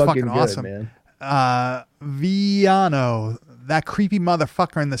so fucking good, awesome, man. Viano, that creepy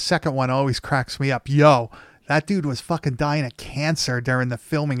motherfucker in the second one always cracks me up. Yo, that dude was fucking dying of cancer during the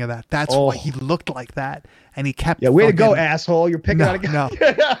filming of that. That's why he looked like that. And he kept way to go, asshole. You're picking out a guy. No.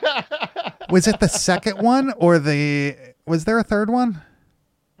 Was it the second one or was there a third one?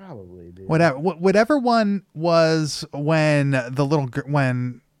 Probably, dude. Whatever one was when the little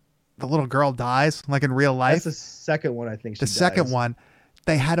girl dies, in real life. That's the second one, I think. The second one,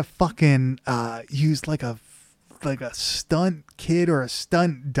 they had to fucking use a stunt kid or a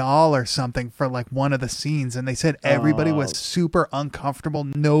stunt doll or something for one of the scenes, and they said everybody was super uncomfortable.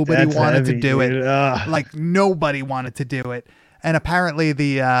 Nobody wanted to do it. Nobody wanted to do it. And apparently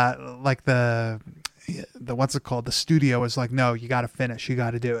the what's it called, the studio was no, you got to finish, you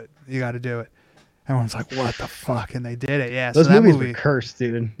got to do it, Everyone's like, what the fuck? And they did it. Yeah, those movies were cursed,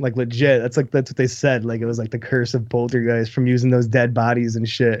 dude. Legit, that's what they said. It was the curse of Poltergeist from using those dead bodies and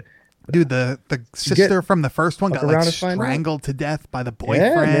shit. Dude, the sister from the first one got strangled to death by the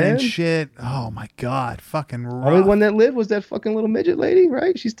boyfriend and shit. Oh my god, fucking rough. The only one that lived was that fucking little midget lady,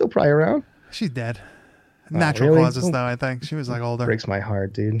 right? She's still probably around. She's dead. Natural causes, though. I think she was older. Breaks my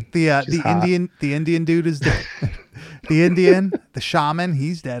heart, dude. The Indian dude is dead. the shaman,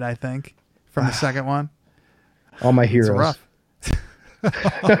 he's dead. I think from the second one. All my heroes. It's rough.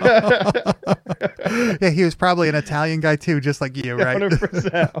 Yeah, he was probably an Italian guy too, just like you, right?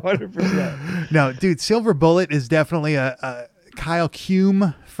 100%. No, dude, Silver Bullet is definitely a Kyle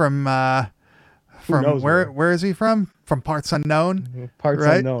Kume from where is he from? From Parts Unknown. Parts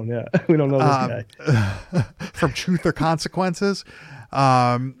Unknown, yeah. We don't know this guy. From Truth or Consequences.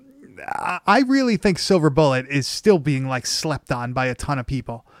 I really think Silver Bullet is still being slept on by a ton of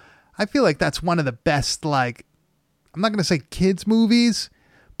people. I feel like that's one of the best I'm not going to say kids movies,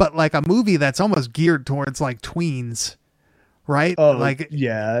 but a movie that's almost geared towards tweens, right? Oh,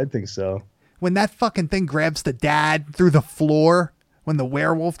 yeah, I think so. when that fucking thing grabs the dad through the floor, when the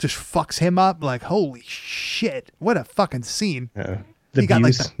werewolf just fucks him up, like, holy shit, what a fucking scene. Yeah. He got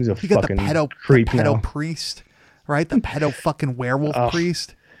like He's a he got the fucking pedo creep now. priest, right? The pedo fucking werewolf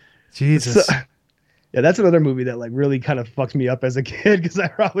priest. Jesus. Yeah, that's another movie that like really kind of fucked me up as a kid because I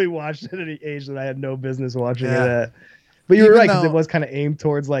probably watched it at an age that I had no business watching it at. But you were right, because it was kind of aimed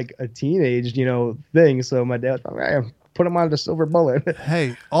towards like a teenage, thing. So my dad was like, "Hey, put him on the Silver Bullet."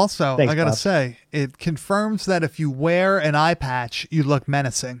 Hey, also, Thanks, I gotta Bob. say, it confirms that if you wear an eye patch, you look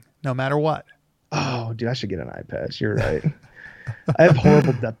menacing, no matter what. Oh, dude, I should get an eye patch. You're right. I have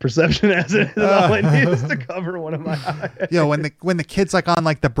horrible depth perception as it is. All I need is to cover one of my eyes. Yo, when the kid's like on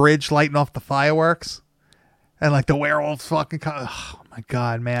like the bridge lighting off the fireworks, and like the werewolves fucking oh my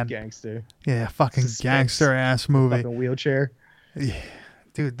god, man. Gangster. Yeah, fucking Suspense. gangster ass movie. Fucking wheelchair.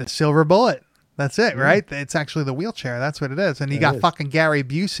 Dude, the Silver Bullet. That's it, right? It's actually the wheelchair. That's what it is. And you got fucking Gary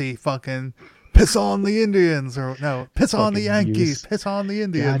Busey fucking piss on the Indians, or no, piss on the Fucking Yankees, use. piss on the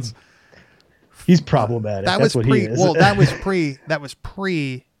Indians. He's problematic. That That's was what he is. well, that was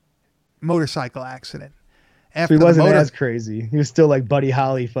pre motorcycle accident. So After he the wasn't motor, as crazy. He was still like Buddy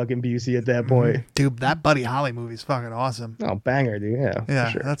Holly fucking Busey at that point. dude, that Buddy Holly movie's fucking awesome. Oh, banger, dude. Yeah. Yeah,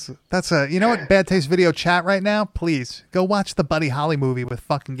 for sure. that's a, you know what, Bad Taste Video chat right now, please go watch the Buddy Holly movie with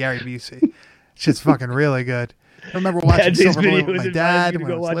fucking Gary Busey. Shit's fucking really good. I remember watching Bad Taste Silver Bullet Video with my is dad advising you when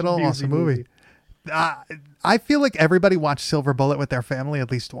to I go was watch a little. Busey Awesome movie. I feel like everybody watched Silver Bullet with their family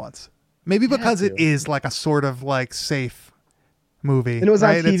at least once. Maybe because it to. is like a sort of like safe movie. And it was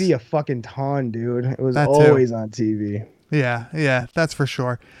right? on TV It's- a fucking ton, dude. It was That too. always on TV. Yeah, that's for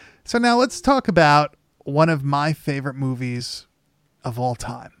sure. So now let's talk about one of my favorite movies of all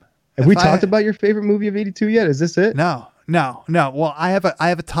time. Have we talked about your favorite movie of '82 yet? Is this it? No. Well, I have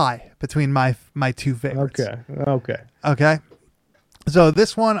a tie between my two favorites. Okay. So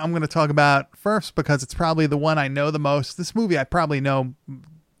this one I'm going to talk about first because it's probably the one I know the most. This movie I probably know.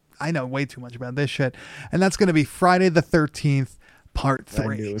 I know way too much about this shit, and that's going to be Friday the 13th, Part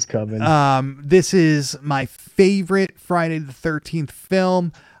 3. I knew it was coming. This is my favorite Friday the 13th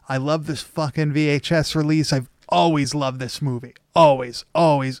film. I love this fucking VHS release. I've always loved this movie. Always.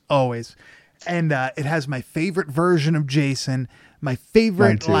 And it has my favorite version of Jason, my Mine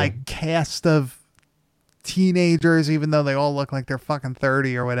favorite too. like cast of teenagers, even though they all look like they're fucking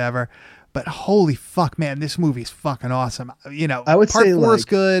 30 or whatever. But holy fuck, man, this movie's fucking awesome. You know, I would part say, 4 is like-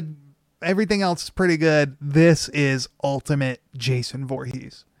 good. Everything else is pretty good. This is ultimate Jason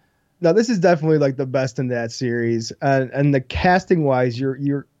Voorhees. Now this is definitely like the best in that series, and the casting wise,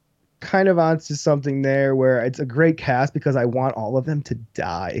 you're kind of onto something there where it's a great cast because I want all of them to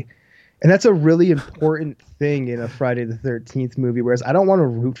die, and that's a really important thing in a Friday the 13th movie. Whereas I don't want to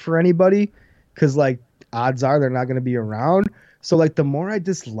root for anybody because like odds are they're not going to be around. So like the more I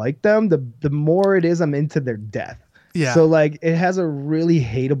dislike them, the more it is I'm into their death. Yeah. So like it has a really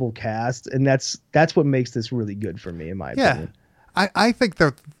hateable cast, and that's what makes this really good for me, in my Yeah. opinion.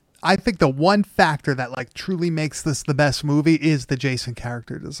 I think the one factor that like truly makes this the best movie is the Jason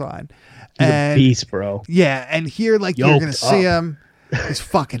character design. He's And a beast, bro. yeah, and here like you're Yoked gonna see up. him. He's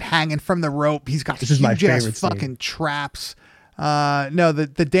fucking hanging from the rope. He's got This is my huge ass favorite scene. fucking traps. No, the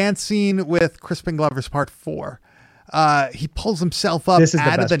dance scene with Crispin Glover's part 4. He pulls himself up This is the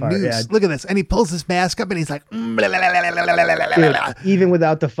out of the best part, noose. yeah. Look at this, and he pulls his mask up, and he's like, Dude, even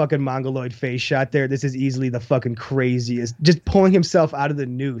without the fucking mongoloid face shot there, this is easily the fucking craziest. Just pulling himself out of the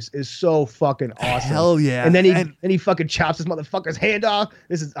noose is so fucking awesome. Hell yeah. And then he And- he fucking chops his motherfucker's hand off.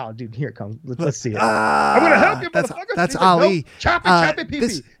 This is dude, here it comes. Let's see it. I'm gonna help you, that's- motherfucker. that's He's like, Ali. Nope. Chop it, pee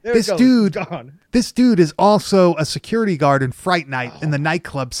This- pee. There this it goes. dude- Gone. This dude is also a security guard in Fright Night in the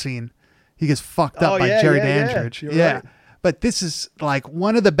nightclub scene. He gets fucked up Oh, by yeah, Jerry yeah, yeah. Dandridge. You're Yeah. right. But this is like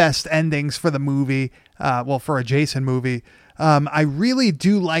one of the best endings for the movie. Well, for a Jason movie. I really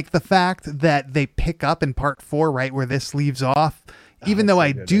do like the fact that they pick up in part 4, right where this leaves off. Even that's though so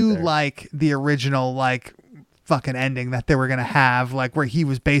I good do right there. like the original, like fucking ending that they were going to have, like where he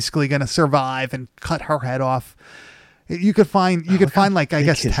was basically going to survive and cut her head off. You could find like, I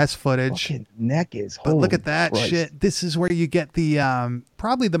guess, thick his test footage. Fucking neck is. But look Holy at that Christ. shit. This is where you get the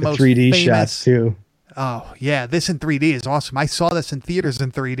probably the most 3D famous shots too. Oh yeah, this in 3D is awesome. I saw this in theaters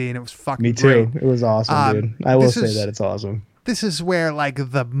in 3D and it was fucking Me too. great. It was awesome, Um, dude. I will this say is- that it's awesome. This is where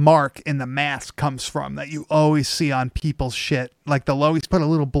like the mark in the mask comes from that you always see on people's shit. Like they'll always put a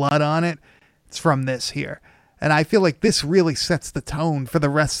little blood on it. It's from this here. And I feel like this really sets the tone for the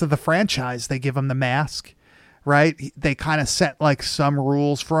rest of the franchise. They give him the mask, right? They kind of set like some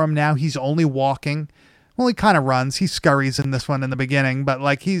rules for him now. He's only walking. Well, he kind of runs. He scurries in this one in the beginning, but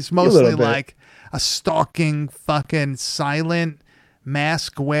like he's mostly little bit. like a stalking, fucking silent,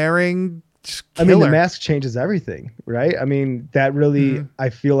 mask wearing just I mean, the killer. mask changes everything, right? I mean, that really, I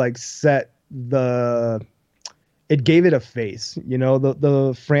feel like it gave it a face. You know,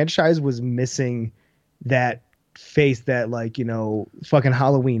 the franchise was missing that face that, like, you know, fucking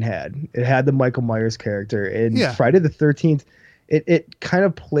Halloween had. It had the Michael Myers character, and Yeah. Friday the 13th, it kind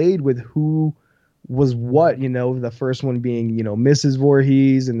of played with who was what, you know, the first one being, you know, Mrs.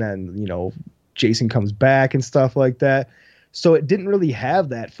 Voorhees, and then, you know, Jason comes back and stuff like that. So it didn't really have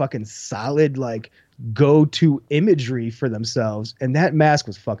that fucking solid, like, go-to imagery for themselves. And that mask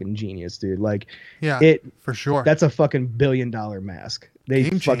was fucking genius, dude. Like, Yeah, for sure. that's a fucking $1 billion mask. They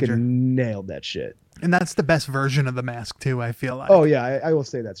Game changer. fucking nailed that shit. And that's the best version of the mask too, I feel like. Oh yeah, I will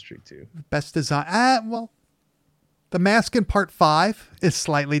say that's true too. Best design. Well, the mask in part 5 is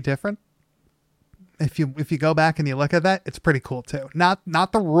slightly different. If you go back and you look at that, it's pretty cool too. Not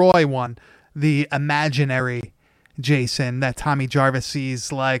the Roy one, the imaginary Jason that Tommy Jarvis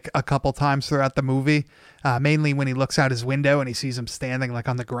sees like a couple times throughout the movie, mainly when he looks out his window and he sees him standing like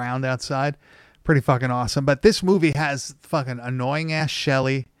on the ground outside. Pretty fucking awesome. But this movie has fucking annoying ass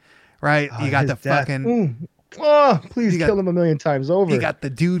Shelly, right? You got the fucking please kill him 1,000,000 times over. You got the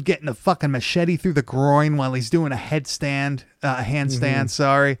dude getting a fucking machete through the groin while he's doing a handstand.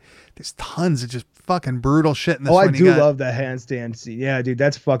 Sorry, there's tons of just fucking brutal shit in this. I do love that handstand scene. Yeah, dude,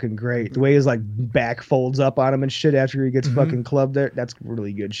 that's fucking great. The way his like back folds up on him and shit after he gets fucking clubbed there, that's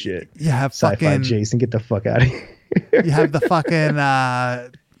really good shit. You have Sci-fi fucking Jason, get the fuck out of here. You have the fucking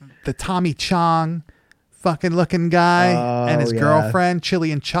the Tommy Chong fucking looking guy and his girlfriend,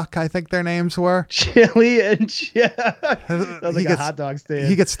 Chili and Chuck, I think their names were. Chili and Chuck. Sounds like a hot dog stand.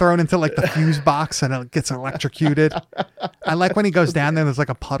 He gets thrown into like the fuse box and it gets electrocuted. I like when he goes down there, there's like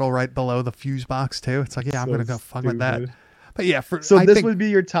a puddle right below the fuse box too. It's like, yeah, I'm So going to go fuck with that. stupid. But yeah, So this would be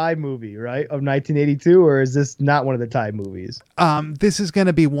your tie movie, right? Of 1982, or is this not one of the tie movies? this is going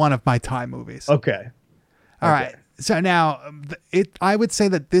to be one of my tie movies. Okay. All right. So now I would say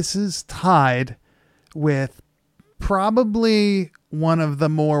that this is tied with probably one of the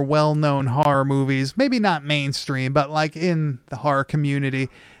more well-known horror movies, maybe not mainstream, but like in the horror community.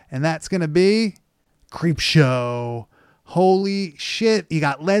 And that's going to be Creepshow. Holy shit. You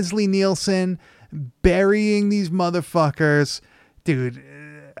got Leslie Nielsen burying these motherfuckers. Dude,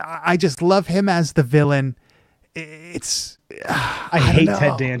 I just love him as the villain. I hate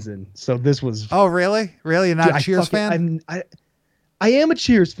Ted Danson, so this was. Oh, really? Really? You're not Dude, a Cheers fan? I am a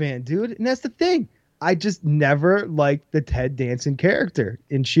Cheers fan, dude, and that's the thing. I just never liked the Ted Danson character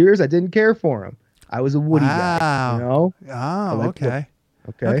in Cheers. I didn't care for him. I was a Woody guy, you know. Oh, okay.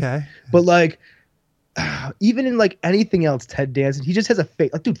 Okay. But like, even in like anything else, Ted Danson, he just has a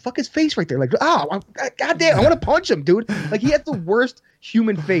face. Like, dude, fuck his face right there. Like, goddamn, I want to punch him, dude. Like, he has the worst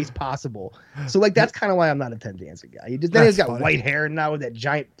human face possible. So like, that's kind of why I'm not a Ted Danson guy. Then he's got funny. white hair now with that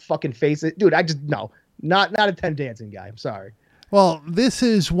giant fucking face. Dude, not a Ted Danson guy. I'm sorry. Well, this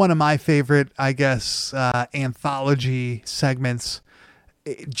is one of my favorite, I guess, anthology segments.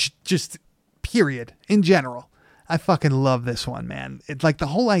 Just period in general. I fucking love this one, man. It's like the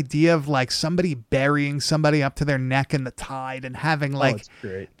whole idea of like somebody burying somebody up to their neck in the tide and having like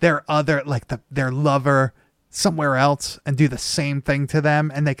their other, like their lover somewhere else and do the same thing to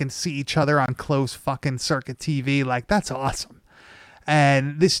them, and they can see each other on closed fucking circuit TV. Like, that's awesome.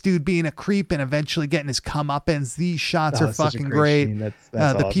 And this dude being a creep and eventually getting his comeuppance. These shots are fucking great. That's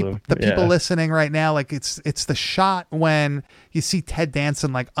the awesome. people listening right now, like it's the shot when you see Ted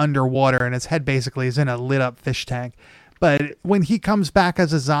Danson like underwater and his head basically is in a lit up fish tank. But when he comes back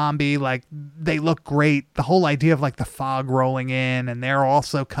as a zombie, like, they look great. The whole idea of like the fog rolling in and they're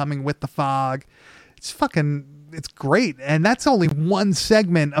also coming with the fog. It's great. And that's only one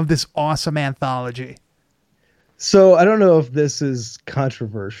segment of this awesome anthology. So I don't know if this is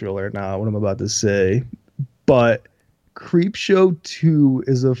controversial or not, what I'm about to say, but Creepshow 2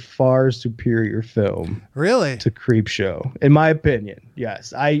 is a far superior film. Really? To Creepshow, in my opinion.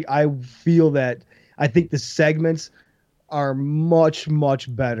 Yes. I feel that I think the segments are much,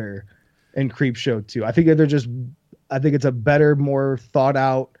 much better in Creepshow 2. I think it's a better, more thought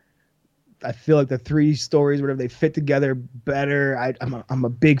out. I feel like the three stories, whatever, they fit together better. I'm a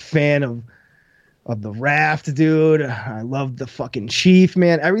big fan of the raft, dude. I love the fucking chief,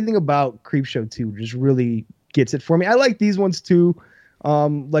 man. Everything about Creepshow 2 just really gets it for me. I like these ones too.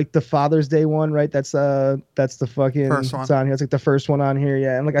 Like the Father's Day one, right? That's the fucking first one. It's on here. It's like the first one on here.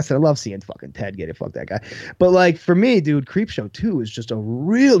 Yeah. And like I said, I love seeing fucking Ted get it. Fuck that guy. But like for me, dude, Creepshow 2 is just a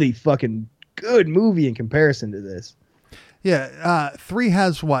really fucking good movie in comparison to this. Yeah. 3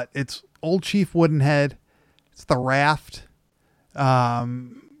 has what? It's Old Chief Woodenhead. It's the raft.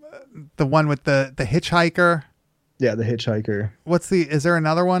 The one with the hitchhiker. Yeah, the Hitchhiker. Is there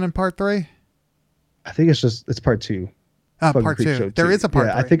another one in part 3? I think it's part 2. Fucking Part 2. Creepshow There 2. is a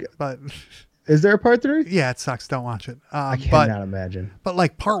part 3. I think. But Is there a part 3? yeah, it sucks. Don't watch it. I cannot imagine. But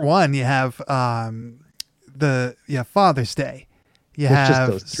like part 1, you have Father's Day. You Well, just have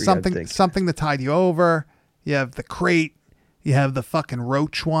those three, I think. something to tide you over. You have the Crate. You have the fucking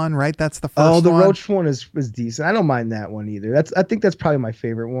Roach one, right? That's the first one. Oh, the Roach one is decent. I don't mind that one either. I think that's probably my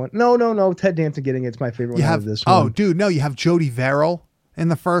favorite one. No. Ted Danson getting it's my favorite one out of this one. Oh, dude, no, you have Jody Verrill in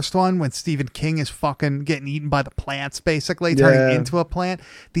the first one when Stephen King is fucking getting eaten by the plants, basically turning into a plant.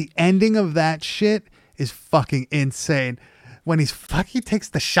 The ending of that shit is fucking insane. When he takes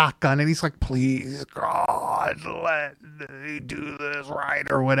the shotgun and he's like, please God, let me do this right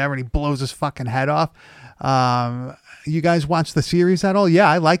or whatever, and he blows his fucking head off. You guys watch the series at all? Yeah,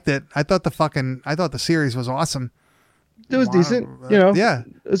 I liked it. I thought the series was awesome. It was decent, you know. Yeah,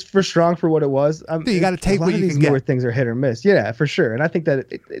 it was strong for what it was. Dude, you got to take what you can newer get. Things are hit or miss. Yeah, for sure. And I think that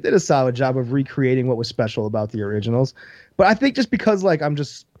it did a solid job of recreating what was special about the originals. But I think just because like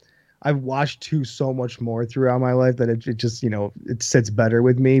I've watched 2 so much more throughout my life that it just, you know, it sits better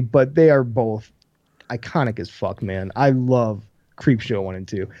with me. But they are both iconic as fuck, man. I love Creepshow 1 and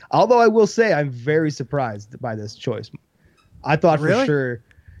 2. Although I will say I'm very surprised by this choice. I thought for sure.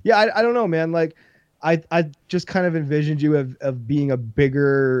 Yeah, I don't know, man. Like I just kind of envisioned you of being a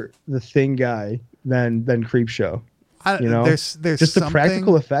bigger The Thing guy than Creepshow. You know, there's just the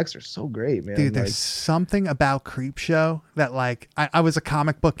practical effects are so great, man. Dude, there's something about Creepshow that like I was a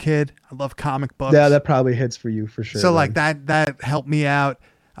comic book kid. I love comic books. Yeah, that probably hits for you for sure. So like that helped me out.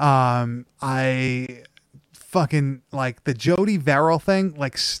 I fucking like the Jody Verrill thing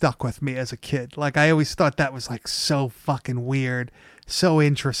like stuck with me as a kid. Like I always thought that was like so fucking weird, so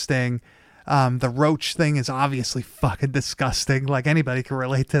interesting. The Roach thing is obviously fucking disgusting. Like anybody can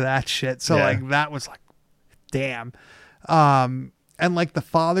relate to that shit. So like that was like, damn. And like the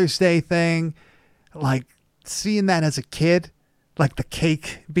Father's Day thing, like seeing that as a kid, like the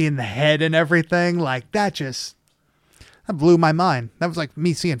cake being the head and everything, like that blew my mind. That was like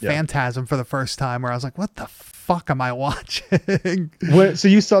me seeing Phantasm for the first time, where I was like, what the fuck am I watching? So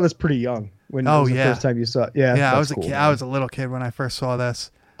you saw this pretty young when it was the first time you saw it. Yeah, I was a kid. I was a little kid when I first saw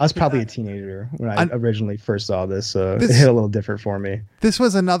this. I was probably a teenager when I originally first saw this, so it hit a little different for me. This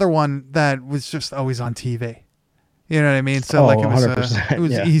was another one that was just always on TV. You know what I mean? So like it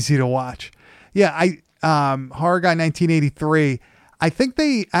was easy to watch. Yeah, Horror Guy 1983. I think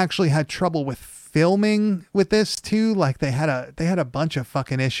they actually had trouble with filming with this too. Like they had a bunch of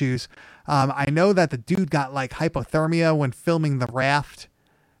fucking issues. I know that the dude got like hypothermia when filming The Raft.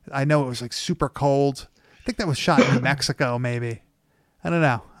 I know it was like super cold. I think that was shot in New Mexico, maybe. I don't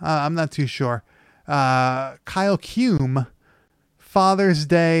know. I'm not too sure. Kyle Kume, Father's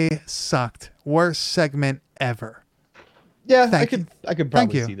Day sucked. Worst segment ever. Yeah, I could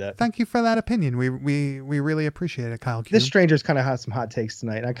probably see that. Thank you for that opinion. We really appreciate it, Kyle Kume. This stranger's kind of has some hot takes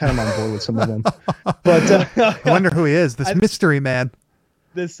tonight, and I kind of on board with some of them. But I wonder who he is. This mystery man.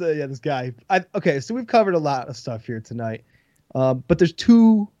 This guy. Okay, so we've covered a lot of stuff here tonight, but there's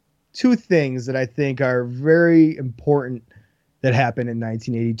two things that I think are very important that happened in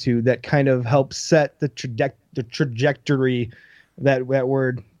 1982 that kind of helped set the trajectory, that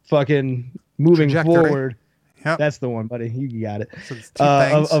word fucking moving forward. Yep. That's the one, buddy. You got it. So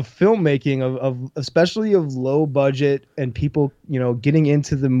of filmmaking, of especially of low budget and people, you know, getting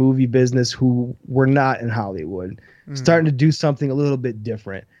into the movie business who were not in Hollywood, starting to do something a little bit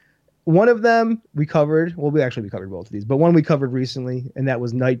different. One of them we covered. Well, we covered both of these, but one we covered recently, and that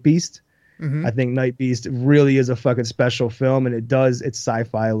was Night Beast. Mm-hmm. I think Night Beast really is a fucking special film, and it's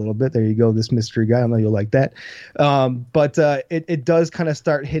sci-fi a little bit. There you go, this mystery guy. I know you'll like that. But it does kind of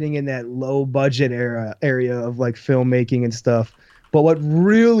start hitting in that low budget area of like filmmaking and stuff. But what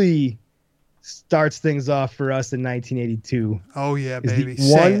really starts things off for us in 1982? Oh yeah, is baby.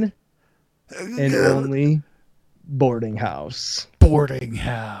 The one and only Boarding House. Boarding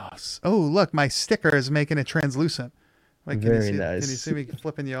House. Oh look, my sticker is making it translucent. Like, very nice. Can you see me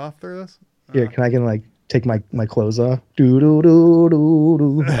flipping you off through this? Yeah, can I like take my clothes off? Do do do do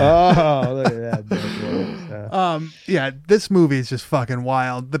do. Oh, look at that. Yeah, this movie is just fucking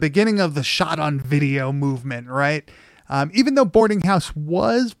wild. The beginning of the shot on video movement, right? Even though Boarding House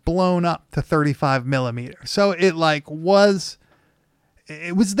was blown up to 35 millimeter, so it was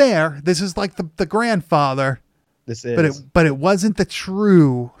there. This is like the grandfather. This is, but it wasn't the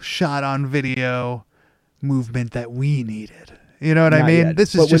true shot on video movement that we needed. You know what I mean? Yet.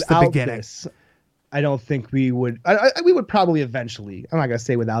 This is just the beginning. This, I don't think we would. We would probably eventually. I'm not gonna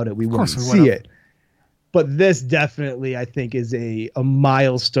say without it we wouldn't see it. But this definitely, I think, is a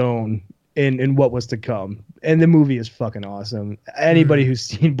milestone in what was to come. And the movie is fucking awesome. Anybody who's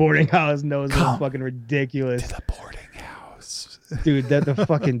seen Boarding House knows it's fucking ridiculous. To the Boarding House. Dude, that the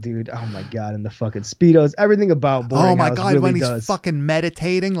fucking dude. Oh my god, and the fucking Speedos, everything about Boarding House. Oh my god, really when he's does. fucking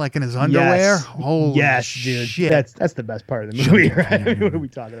meditating like in his underwear. Yes. Holy yes, dude. shit. That's the best part of the movie, right? What are we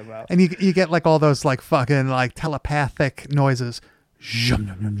talking about? And you get like all those like fucking like telepathic noises.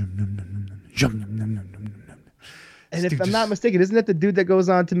 And if I'm not mistaken, isn't that the dude that goes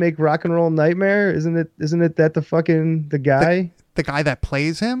on to make Rock and Roll Nightmare? Isn't it that the guy? The guy that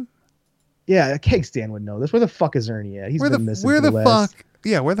plays him? Yeah, Keg Stan would know this. Where the fuck is Ernie at? He's been missing. Where for the last... fuck?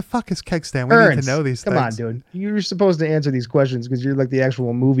 Yeah, where the fuck is Keg Stan? We need to know these Come things. on, dude. You're supposed to answer these questions because you're like the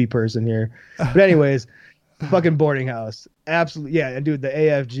actual movie person here. But anyways, fucking Boarding House. Absolutely. Yeah, and dude, the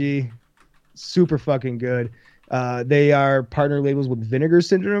AFG, super fucking good. They are partner labels with Vinegar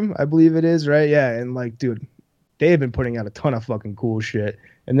Syndrome, I believe it is, right? Yeah, and like, dude, they have been putting out a ton of fucking cool shit.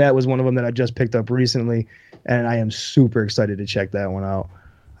 And that was one of them that I just picked up recently. And I am super excited to check that one out.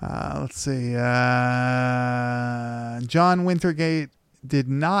 Let's see. John Wintergate did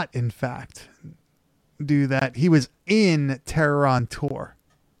not, in fact, do that. He was in Terror on Tour.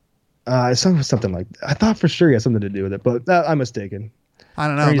 Something like that. I thought for sure he had something to do with it, but I'm mistaken. I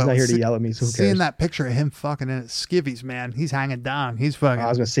don't know. He's not here to yell at me, so who cares? Seeing that picture of him fucking in his skivvies, man, he's hanging down. He's fucking. I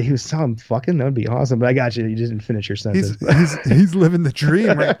was gonna say he was telling fucking. That would be awesome, but I got you. You just didn't finish your sentence. He's living the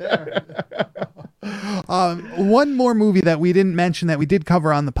dream right there. One more movie that we didn't mention that we did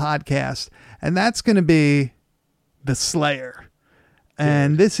cover on the podcast, and that's going to be The Slayer.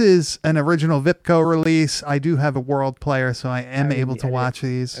 And this is an original Vipco release. I do have a World Player, so I am able to watch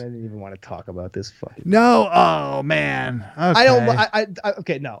these. I didn't even want to talk about this fucking. No, oh man. Okay. I don't.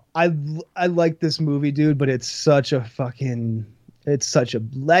 Okay, no. I like this movie, dude, but it's such a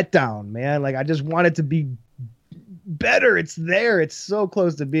letdown, man. Like I just want it to be better. It's there. It's so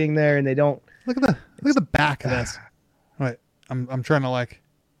close to being there, and they don't. Look at the back of this. Wait, I'm trying to like.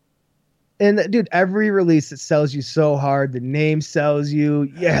 And dude, every release it sells you so hard. The name sells you.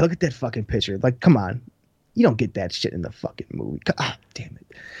 Yeah, look at that fucking picture. Like, come on, you don't get that shit in the fucking movie. Ah, damn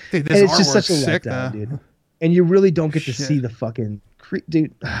it. Dude, this and it's just such a sick, letdown, dude. And you really don't get to see the fucking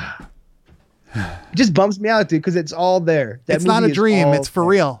dude. It just bums me out, dude, because it's all there. It's not a dream. It's for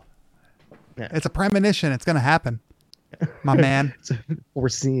real. Yeah. It's a premonition. It's gonna happen, my man. We're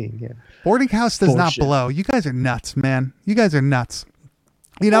seeing. Yeah. Boarding House does not blow. You guys are nuts, man. You guys are nuts.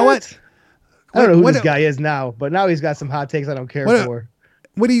 You know what? I don't know who this guy is now, but now he's got some hot takes I don't care for.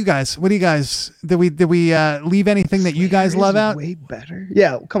 What do you guys? Did we leave anything that you guys love out? Way better.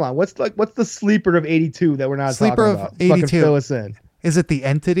 Yeah, come on. What's the sleeper of '82 that we're not talking about? Sleeper of '82. Fucking fill us in. Is it The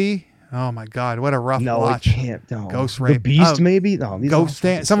Entity? Oh my God, what a rough watch. No, it can't. No. Ghost Rape. The Beast, maybe. No, Ghost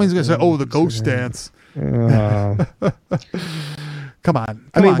Dance. Someone's gonna say, "Oh, the Ghost Dance." Come on.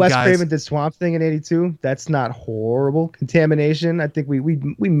 Wes Craven did Swamp Thing in '82. That's not horrible. Contamination. I think we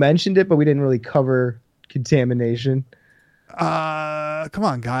mentioned it, but we didn't really cover Contamination. Come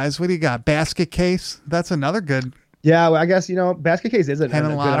on, guys. What do you got? Basket Case. That's another good. Yeah, well, I guess Basket Case is a good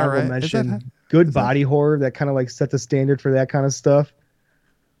honorable mention. Good body horror that kind of like set the standard for that kind of stuff.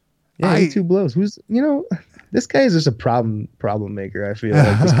 Yeah, 82 blows. Who's this guy is just a problem maker. I feel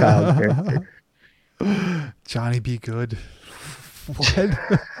like this Kyle character. Johnny Be Good. What?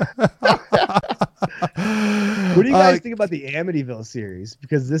 What do you guys think about the Amityville series?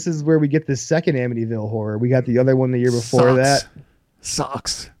 Because this is where we get the second Amityville horror. We got the other one the year before that.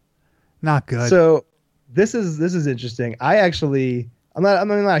 Sucks. Not good. So this is interesting. I'm not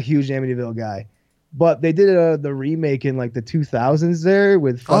a huge Amityville guy, but they did the remake in like the 2000s there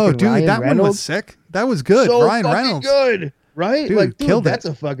with fucking Ryan that Reynolds. One was sick. That was good. So Ryan Reynolds. Good. Right? Dude, killed that's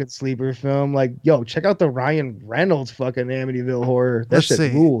a fucking sleeper film. Like, yo, check out the Ryan Reynolds fucking Amityville horror. That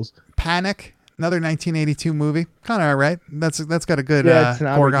shit rules. Panic, another 1982 movie. Kind of all right. That's got a good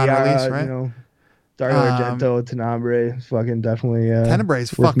Gorgon release, right? Dario Argento, Tenebrae, fucking definitely. Tenebrae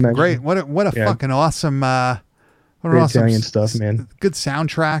is fucking great. What a fucking awesome. Great Italian stuff, man. Good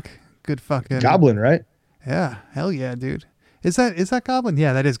soundtrack. Good fucking. Goblin, right? Yeah, hell yeah, dude. Is that Goblin?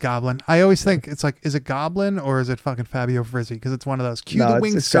 Yeah, that is Goblin. I always think it's like, is it Goblin or is it fucking Fabio Frizzi? Because it's one of those. The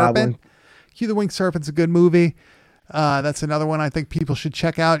Winged Serpent. Q the Winged Serpent's a good movie. That's another one I think people should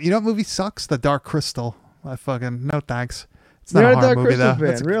check out. You know what movie sucks? The Dark Crystal. No thanks. It's not a horror movie though.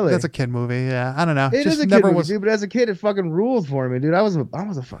 That's a kid movie. Yeah, I don't know. It is a kid movie, dude, but as a kid, it fucking ruled for me, dude. I was a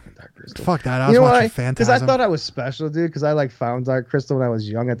fucking Dark Crystal. Fuck that. I was watching Phantasm. Because I thought I was special, dude. Because I found Dark Crystal when I was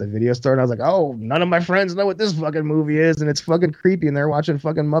young at the video store, and I was like, oh, none of my friends know what this fucking movie is, and it's fucking creepy, and they're watching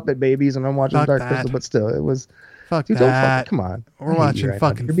fucking Muppet Babies, and I'm watching Dark Crystal, but still, it was. Fuck that. Come on. We're watching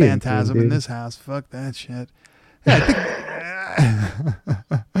fucking Phantasm in this house. Fuck that shit. Yeah,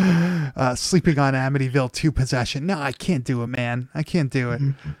 Sleeping on Amityville 2 Possession. No, I can't do it, man. I can't do it.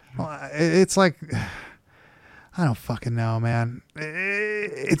 It's like, I don't fucking know, man.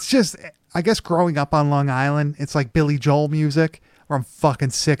 It's just, I guess growing up on Long Island, it's like Billy Joel music where I'm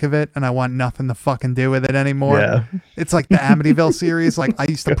fucking sick of it and I want nothing to fucking do with it anymore. Yeah. It's like the Amityville series. Like I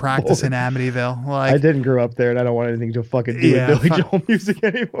used to practice in Amityville. Like I didn't grow up there and I don't want anything to fucking do with Billy Joel music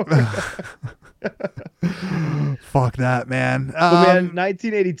anymore. Fuck that, man. But man,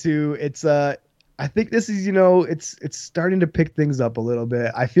 1982, it's I think this is, it's starting to pick things up a little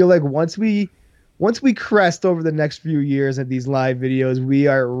bit. I feel like once we crest over the next few years at these live videos, we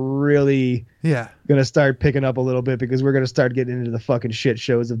are really gonna start picking up a little bit because we're gonna start getting into the fucking shit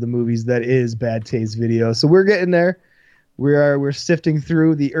shows of the movies that is Bad Taste Video. So we're getting there. We're sifting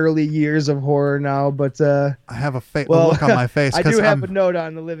through the early years of horror now, but I have a look on my face. I do have a note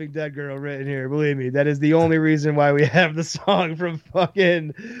on the Living Dead Girl written here. Believe me, that is the only reason why we have the song from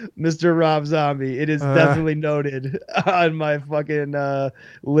fucking Mr. Rob Zombie. It is definitely noted on my fucking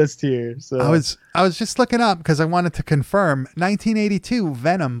list here. So I was just looking up because I wanted to confirm. 1982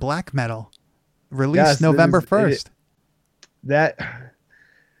 Venom Black Metal released November 1st.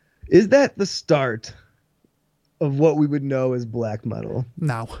 Is that the start of what we would know as black metal?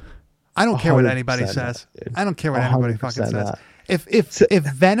 No, I don't care what anybody says. I don't care what anybody fucking says. Not. If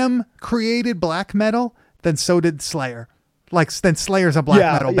Venom created black metal, then so did Slayer. Like then Slayer's a black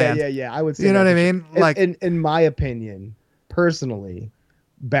metal band. Yeah. I would say. You know what I mean? Like in my opinion, personally,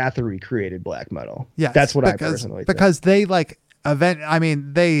 Bathory created black metal. Yeah, that's what I personally think. Because they like event. I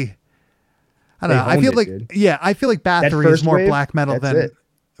mean, I don't know. I feel like I feel like Bathory is more black metal than.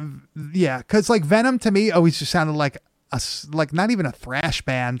 Yeah, because like Venom to me always just sounded like not even a thrash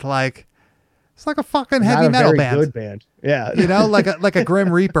band, like it's like a fucking heavy metal band. Good band, yeah. like a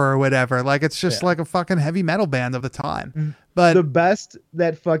Grim Reaper or whatever. Like it's just like a fucking heavy metal band of the time. But the best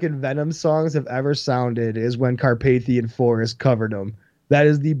that fucking Venom songs have ever sounded is when Carpathian Forest covered them. That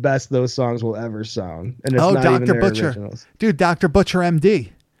is the best those songs will ever sound. And it's not Dr. even Butcher, originals. Dude, Dr. Butcher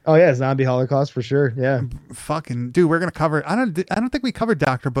MD. Oh yeah, Zombie Holocaust for sure. Yeah. Fucking dude, we're gonna cover. I don't think we covered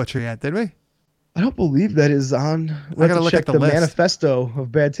Dr. Butcher yet, did we? I don't believe that is on. I gotta look at the manifesto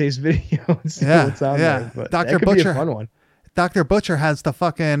of Bad Taste Video and see what's on there. But Dr. That could Butcher, be a fun one. Dr. Butcher has the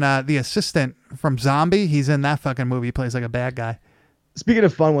fucking the assistant from Zombie. He's in that fucking movie. He plays like a bad guy. Speaking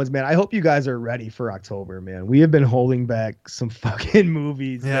of fun ones, man, I hope you guys are ready for October, man. We have been holding back some fucking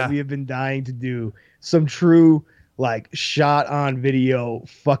movies that we have been dying to do. Some true like shot on video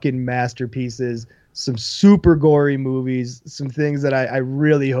fucking masterpieces, some super gory movies, some things that I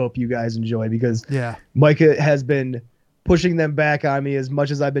really hope you guys enjoy because Micah has been pushing them back on me as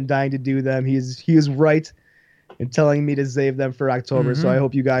much as I've been dying to do them. He is right in telling me to save them for October. So I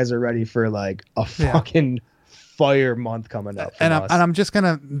hope you guys are ready for like a fucking fire month coming up. And I'm just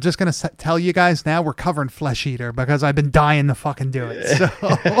gonna tell you guys now we're covering Flesh Eater because I've been dying to fucking do it. So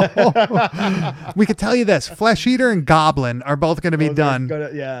we could tell you this: Flesh Eater and Goblin are both going to be done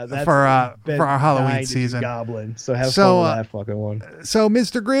for our Halloween season. Goblin, so have fun with that fucking one. So,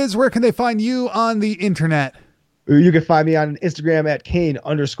 Mr. Grizz, where can they find you on the internet? You can find me on Instagram at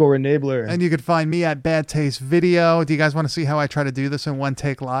Kane_enabler. And you can find me at Bad Taste Video. Do you guys want to see how I try to do this in one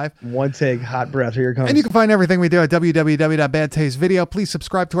take live? One take, hot breath, here it comes. And you can find everything we do at www.badtastevideo. Please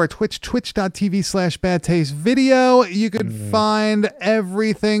subscribe to our Twitch, twitch.tv/badtastevideo. You can find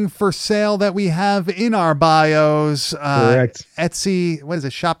everything for sale that we have in our bios. Correct. Etsy, what is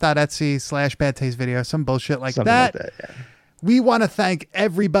it? Shop.etsy/badtastevideo. Some bullshit like that. We want to thank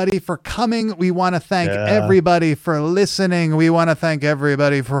everybody for coming. We want to thank everybody for listening. We want to thank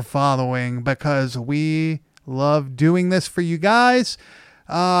everybody for following because we love doing this for you guys.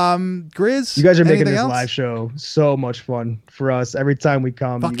 Grizz, you guys are making this live show so much fun for us. Every time we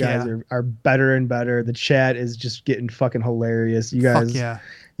come, you guys are better and better. The chat is just getting fucking hilarious. You guys,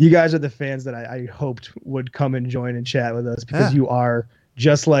 you guys are the fans that I hoped would come and join and chat with us because you are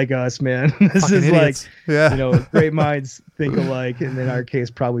just like us, man. This fucking is idiots. Like, great minds think alike, and in our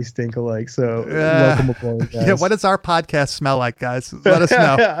case, probably stink alike. So welcome aboard, guys. What does our podcast smell like, guys? Let us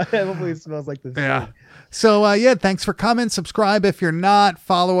know. Hopefully it smells like this. Yeah. So, thanks for coming. Subscribe if you're not.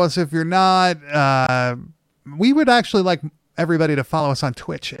 Follow us if you're not. We would actually like everybody to follow us on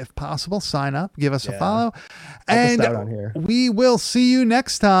Twitch if possible. Sign up. Give us a follow. And we will see you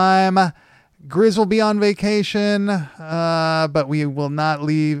next time. Grizz will be on vacation, but we will not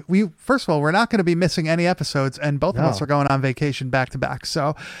leave. First of all, we're not going to be missing any episodes, and both of us are going on vacation back to back.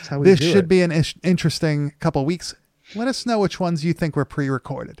 So this should be an interesting couple weeks. Let us know which ones you think were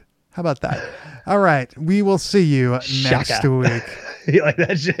pre-recorded. How about that? All right. We will see you next week. You like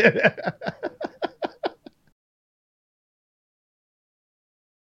that shit?